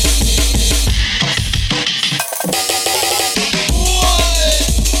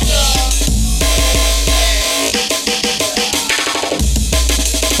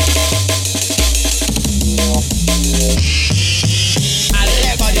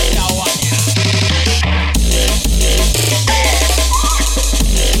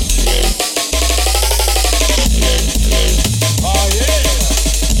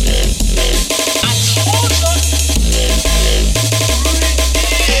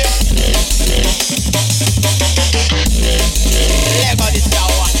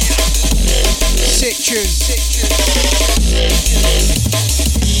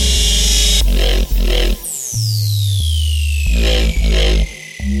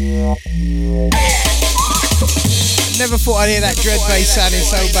 Never thought I'd hear that dread bass sounding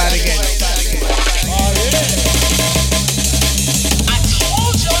so bad again.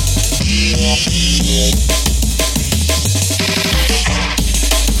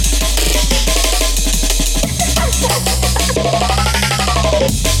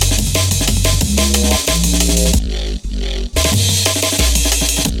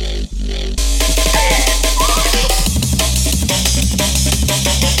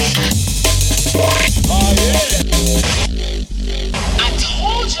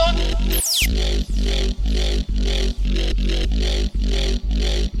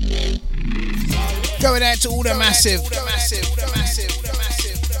 Going out to all the massive.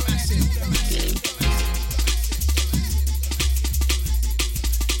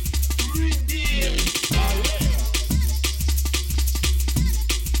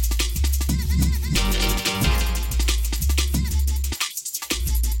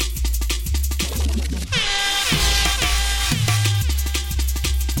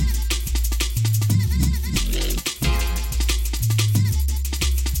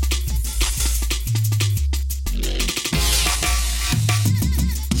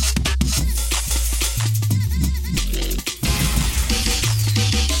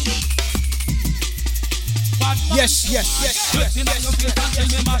 Yes.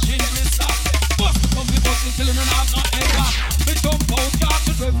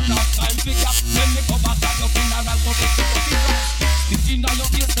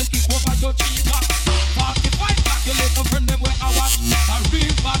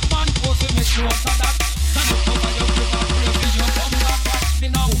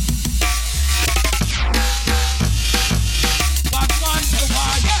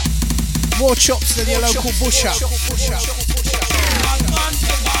 More chops than your local busher.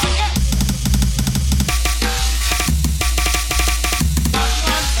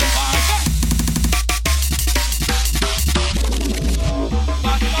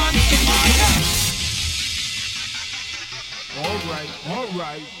 All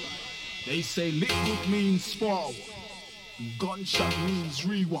right. They say liquid means forward, gunshot means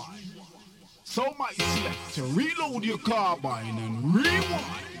rewind. So my selector, reload your carbine and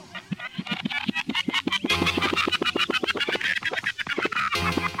rewind.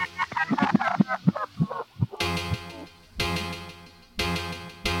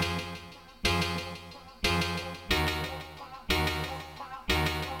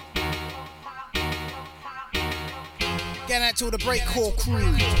 Getting out to all the breakcore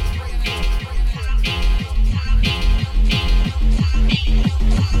crew.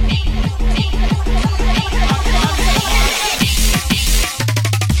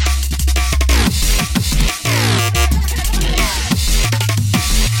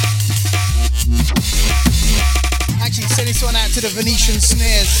 Actually, send this one out to the Venetian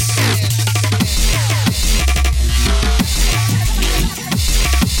Snares.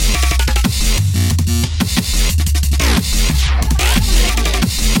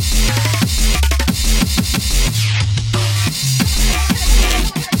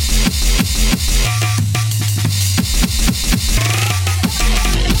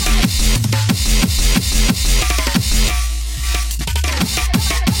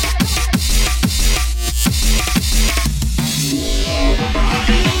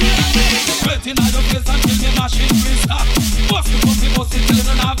 it in your face until me machine will stop. Bust the pussy, bust it till you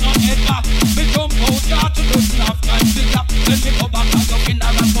don't have no head back. Me jump out yard to lose enough time to clap. Then me go back and go in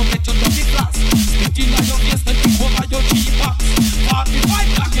and go get your dirty glass. Spit in your face, then you over your cheap box.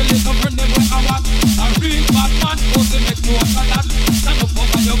 45 back, you little friend, them where I watch. A real bad man, pussy make no for that. Stand up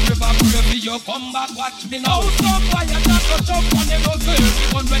over your grip and pray for you come back, watch me now. Some fire that go jump and they go to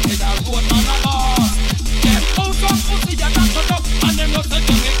everyone when they are road man a boss. Get out some pussy that go jump and they know that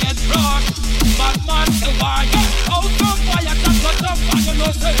they get brought. Bad man say why? Get out some fire that go jump and they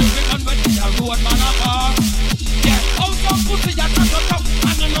know that everyone when they are road man a boss. Get out some pussy that go jump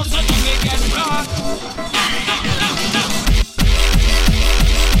and they know that they get brought.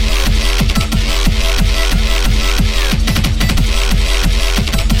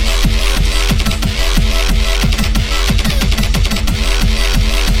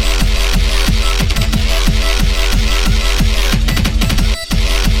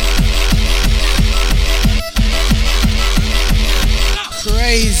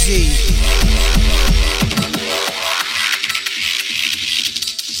 Crazy.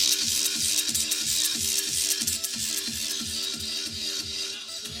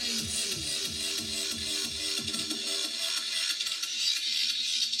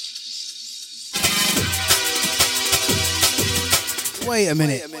 Wait a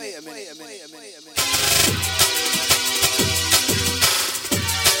minute.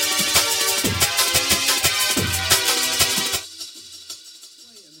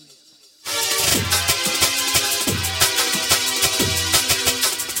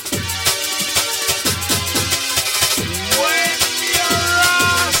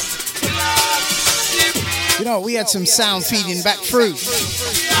 You know, we had some sound feeding back through.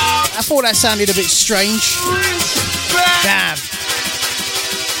 I thought that sounded a bit strange. Damn.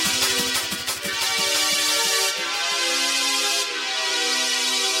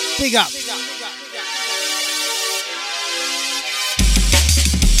 Big up.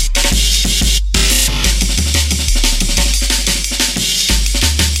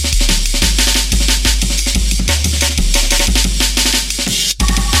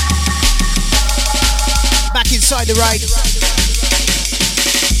 Back inside the ride.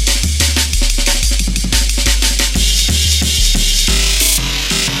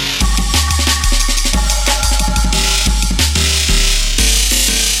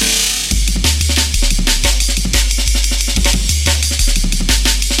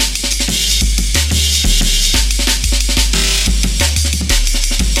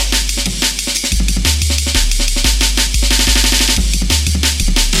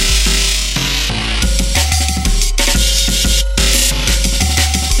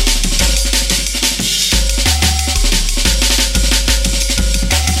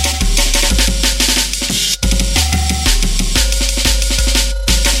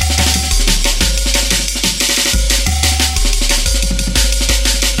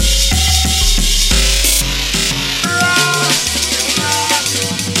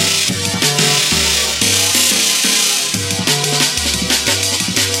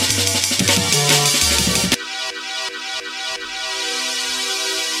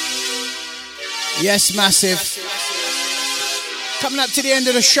 Yes, massive. Coming up to the end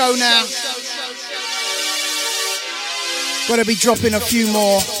of the show now. Gotta be dropping a few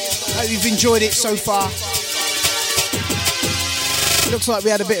more. Hope you've enjoyed it so far. Looks like we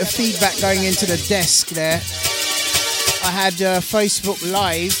had a bit of feedback going into the desk there. I had Facebook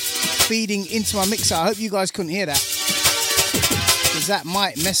Live feeding into my mixer. I hope you guys couldn't hear that, because that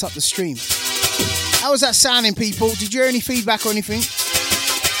might mess up the stream. How was that sounding, people? Did you hear any feedback or anything?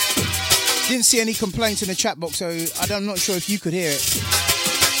 Didn't see any complaints in the chat box, so I'm not sure if you could hear it.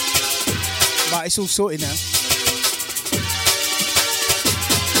 But it's all sorted now.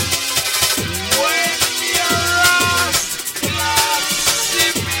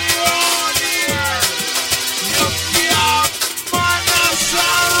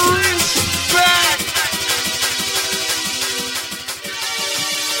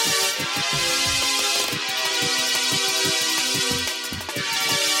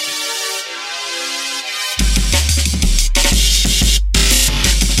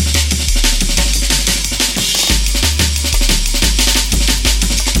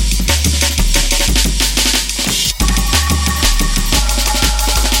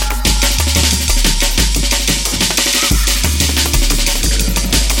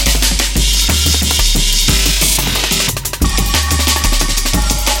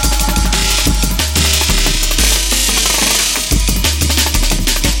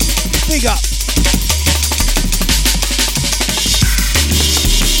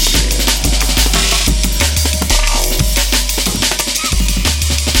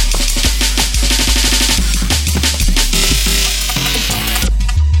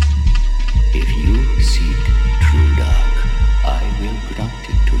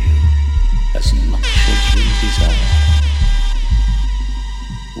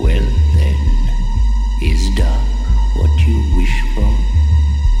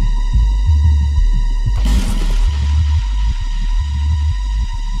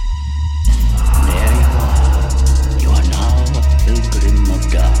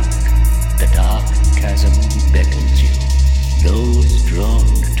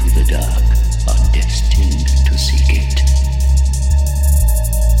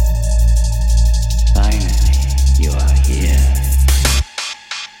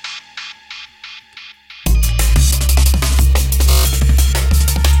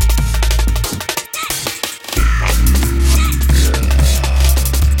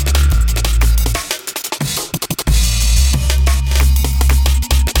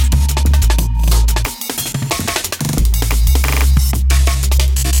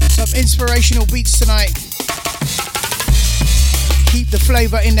 Inspirational beats tonight. Keep the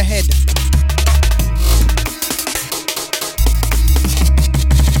flavor in the head.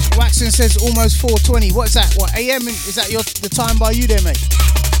 Waxon says almost 4:20. What's that? What AM? Is that the time by you there, mate?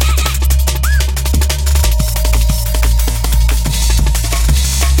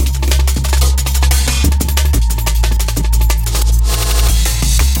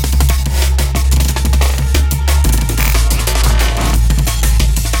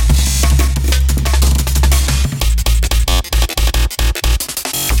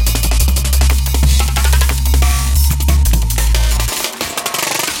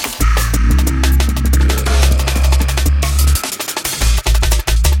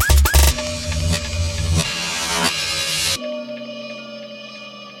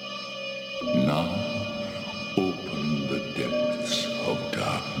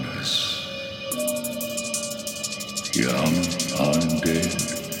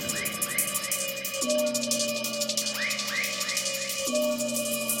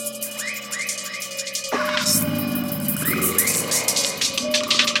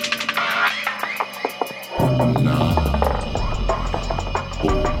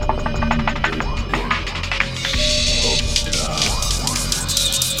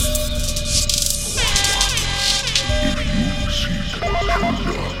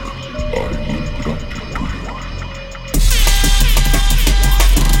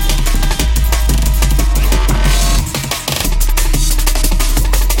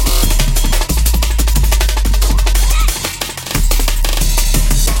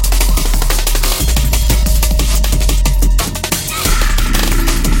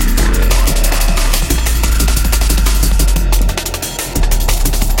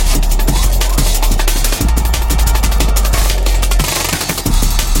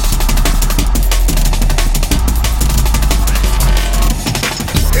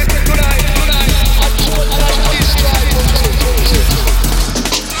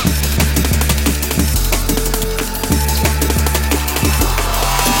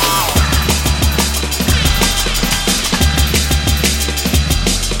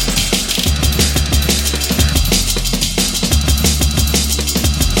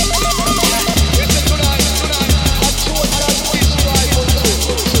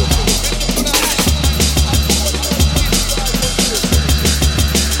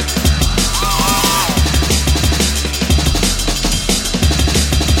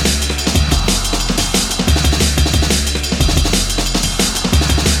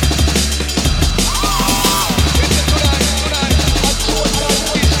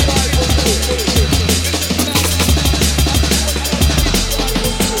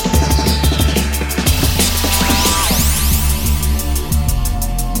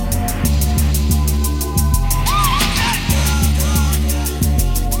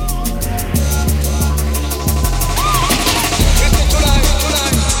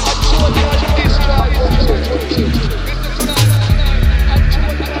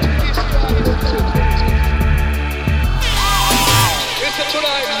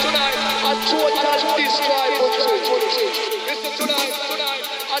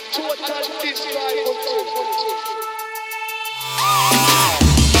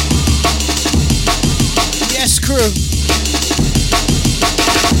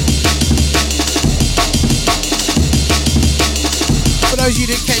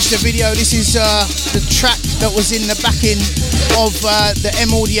 The video, this is the track that was in the backing of the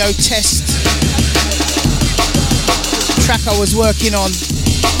M Audio test track I was working on.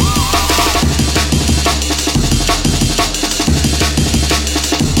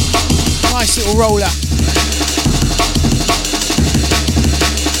 Nice little roller.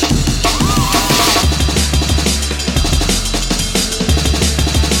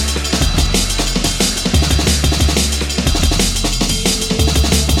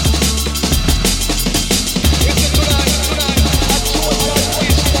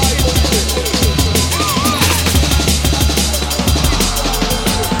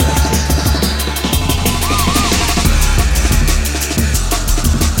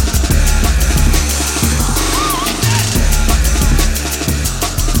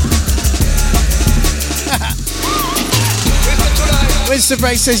 Winston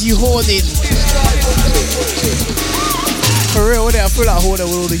Break says you hoarding. For real, innit? I feel like a hoarder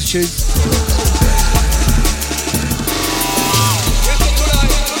with all these tunes.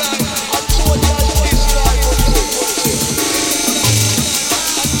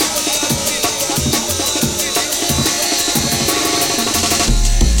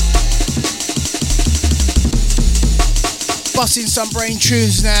 Busting some brain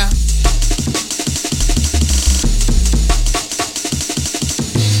tunes now.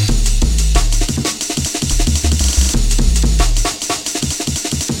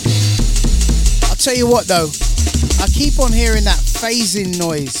 Tell you what though, I keep on hearing that phasing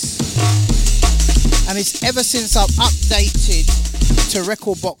noise, and it's ever since I've updated to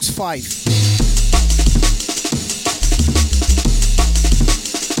Record Box 5.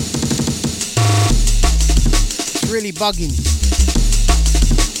 It's really bugging.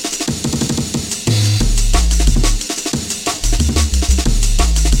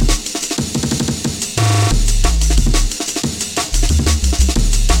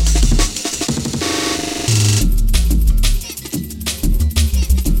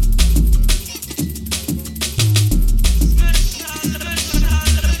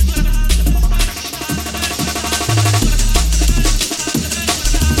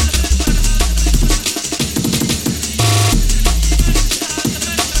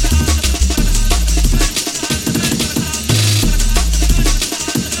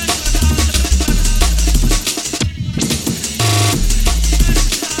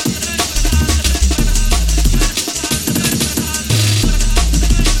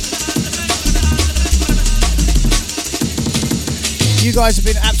 You guys have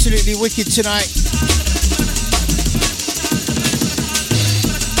been absolutely wicked tonight.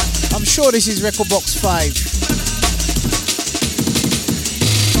 I'm sure this is Record Box 5.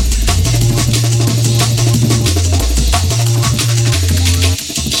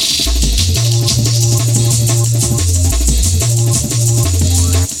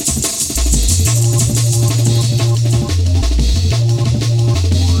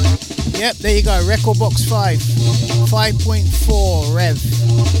 Yep, there you go, Record Box 5, 5.4 rev.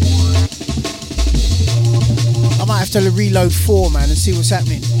 I might have to reload 4, man, and see what's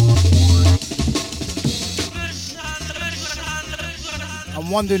happening. I'm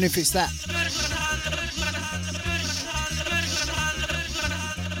wondering if it's that.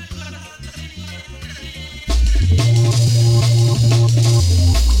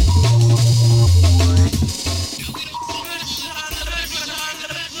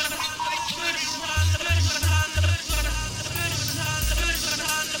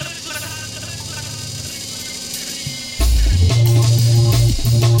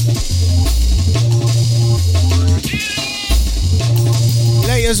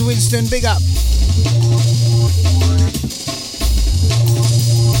 Winston, big up.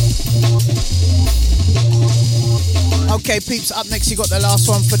 Okay, peeps, up next you got the last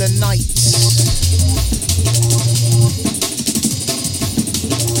one for the night.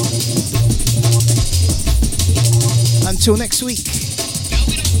 Until next week.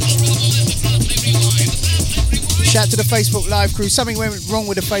 Shout to the Facebook Live crew. Something went wrong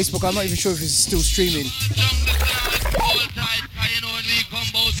with the Facebook. I'm not even sure if it's still streaming.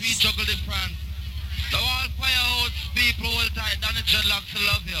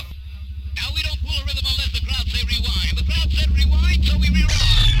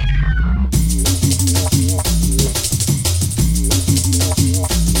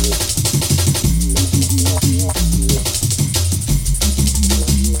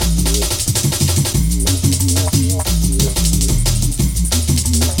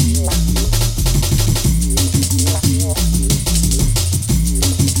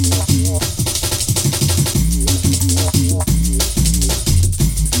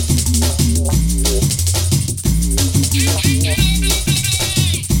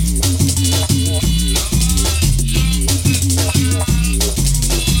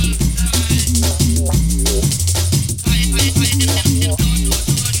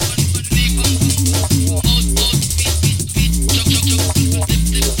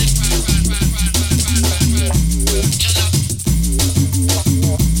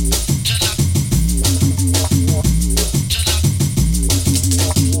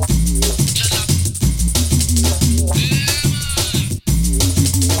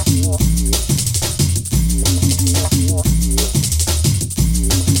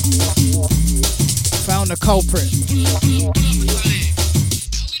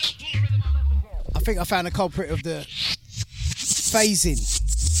 I found a culprit of the phasing.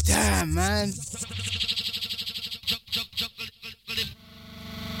 Damn, man.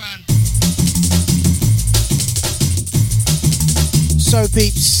 So,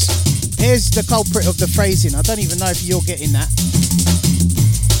 peeps, here's the culprit of the phasing. I don't even know if you're getting that.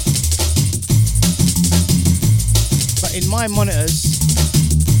 But in my monitors,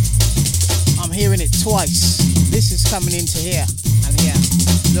 I'm hearing it twice. This is coming into here and here.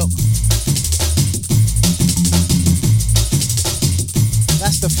 Look.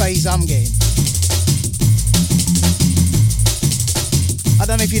 That's the phase I'm getting. I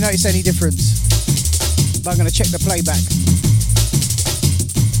don't know if you notice any difference, but I'm going to check the playback.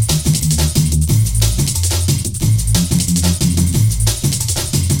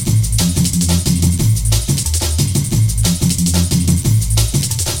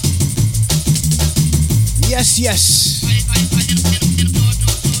 Yes, yes.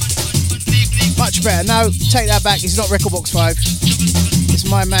 Much better. No, take that back. It's not Record Box 5. It's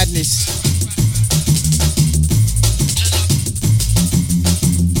My Madness.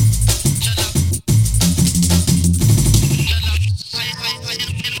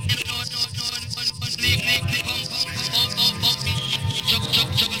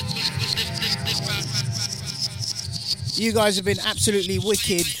 You guys have been absolutely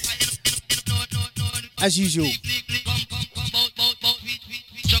wicked, as usual.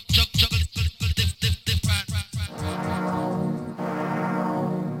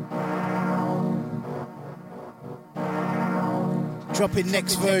 Dropping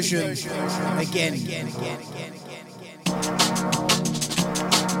next version again.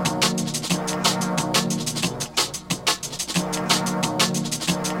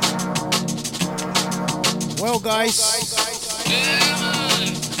 Well, guys.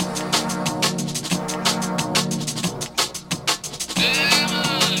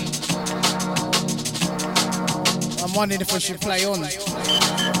 I'm wondering if I should play on.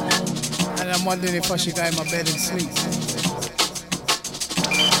 And I'm wondering if I should go in my bed and sleep.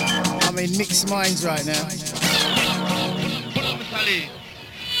 I'm in mixed minds right now.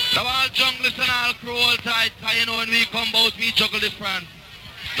 The all junglers and all crew all tight, you know when we come out, we juggle different.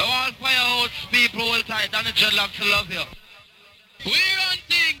 The all firehouse people all tight, and the dreadlocks to love you. We run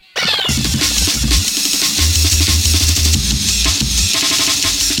things.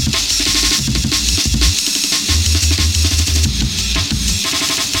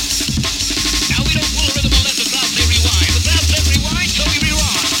 Now we don't pull a rhythm unless the clouds they rewind. The clouds they rewind, so we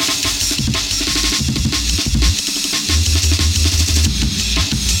rewind.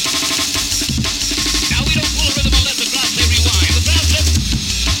 Now we don't pull a rhythm unless the clouds they rewind. The clouds they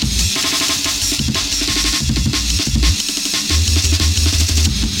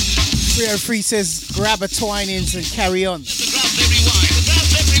 303 says grab a Twinings and carry on.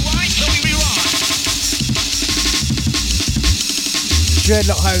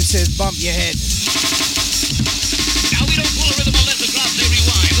 Dreadlock Home says bump your head. Now we don't pull a rhythm unless the clouds they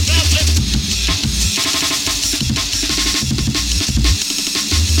rewind. The clouds they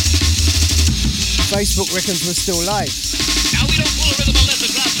Facebook reckons we're still live. Now we don't pull a rhythm unless the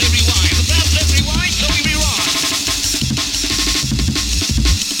clouds they rewind. The clouds they rewind, so we rewind.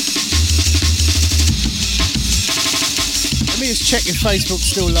 Let me just check if Facebook's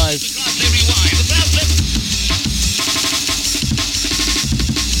still live.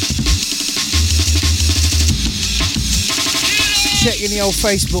 Checking the old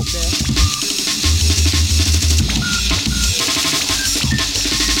Facebook there.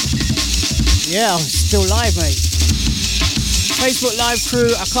 Yeah, I'm still live, mate. Facebook Live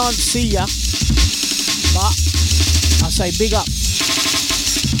crew, I can't see ya, but I say big up.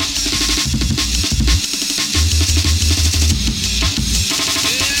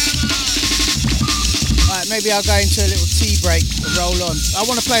 Alright, maybe I'll go into a little tea break and roll on. I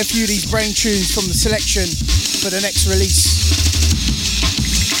want to play a few of these brain tunes from the selection for the next release.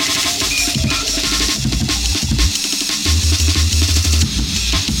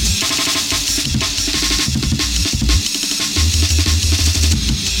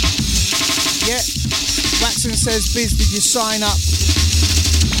 Waxon says, Biz, did you sign up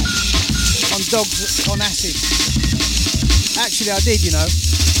on Dogs on Acid? Actually, I did, you know.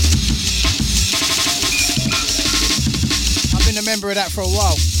 I've been a member of that for a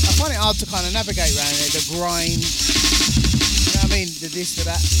while. I find it hard to kind of navigate around it, the grind, you know what I mean, the this, the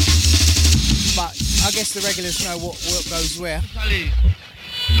that. But I guess the regulars know what goes where. The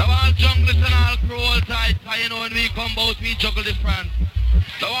all junglers and all crew all tight, you know when we come out, we juggle different.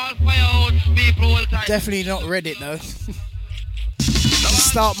 Definitely not Reddit though.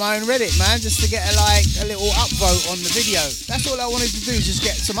 Start my own Reddit, man, just to get a little upvote on the video. That's all I wanted to do, is just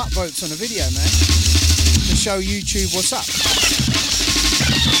get some upvotes on the video, man, to show YouTube what's up.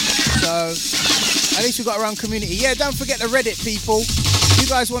 So at least we've got our own community. Yeah, don't forget the Reddit, people. You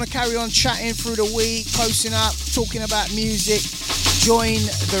guys want to carry on chatting through the week, posting up, talking about music, join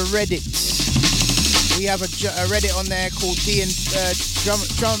the Reddit. We have a Reddit on there called Drum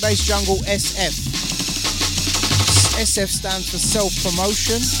and Bass Jungle SF. SF stands for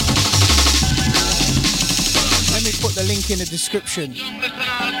self-promotion. Let me put the link in the description.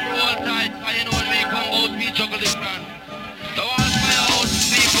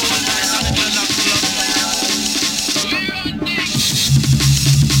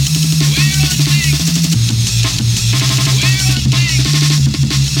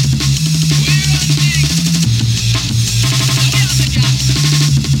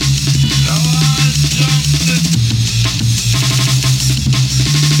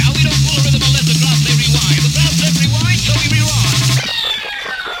 Now we don't pull a rhythm unless the clouds they rewind.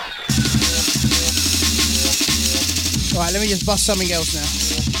 Alright, let me just bust something else now.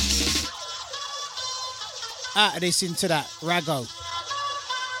 Out of this into that, Rago.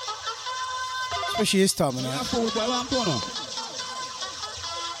 Especially this time of night.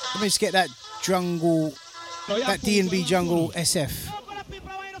 Let me just get that jungle, that D&B jungle SF.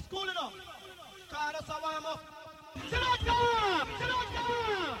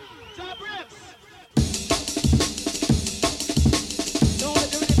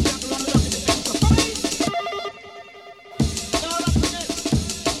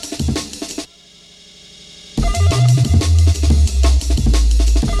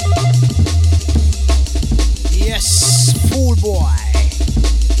 Yes, Fool Boy.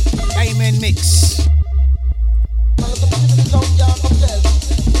 Amen mix.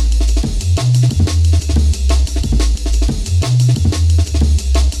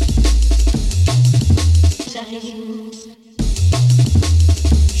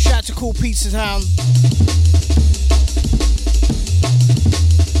 Shout out to Cool Pizza Town.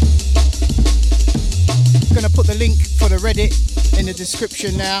 Gonna put the link for the Reddit in the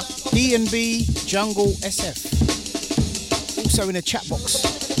description now. D&B Jungle SF. Also in the chat box.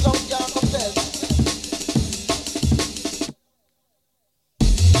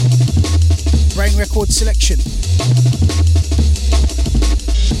 Brain Record Selection.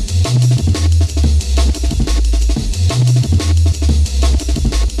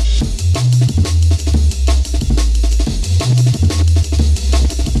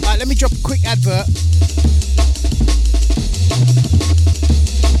 Alright, let me drop a quick advert.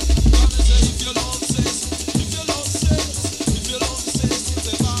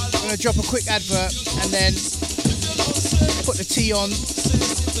 Drop a quick advert and then put the tea on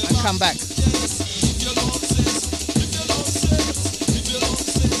and come back.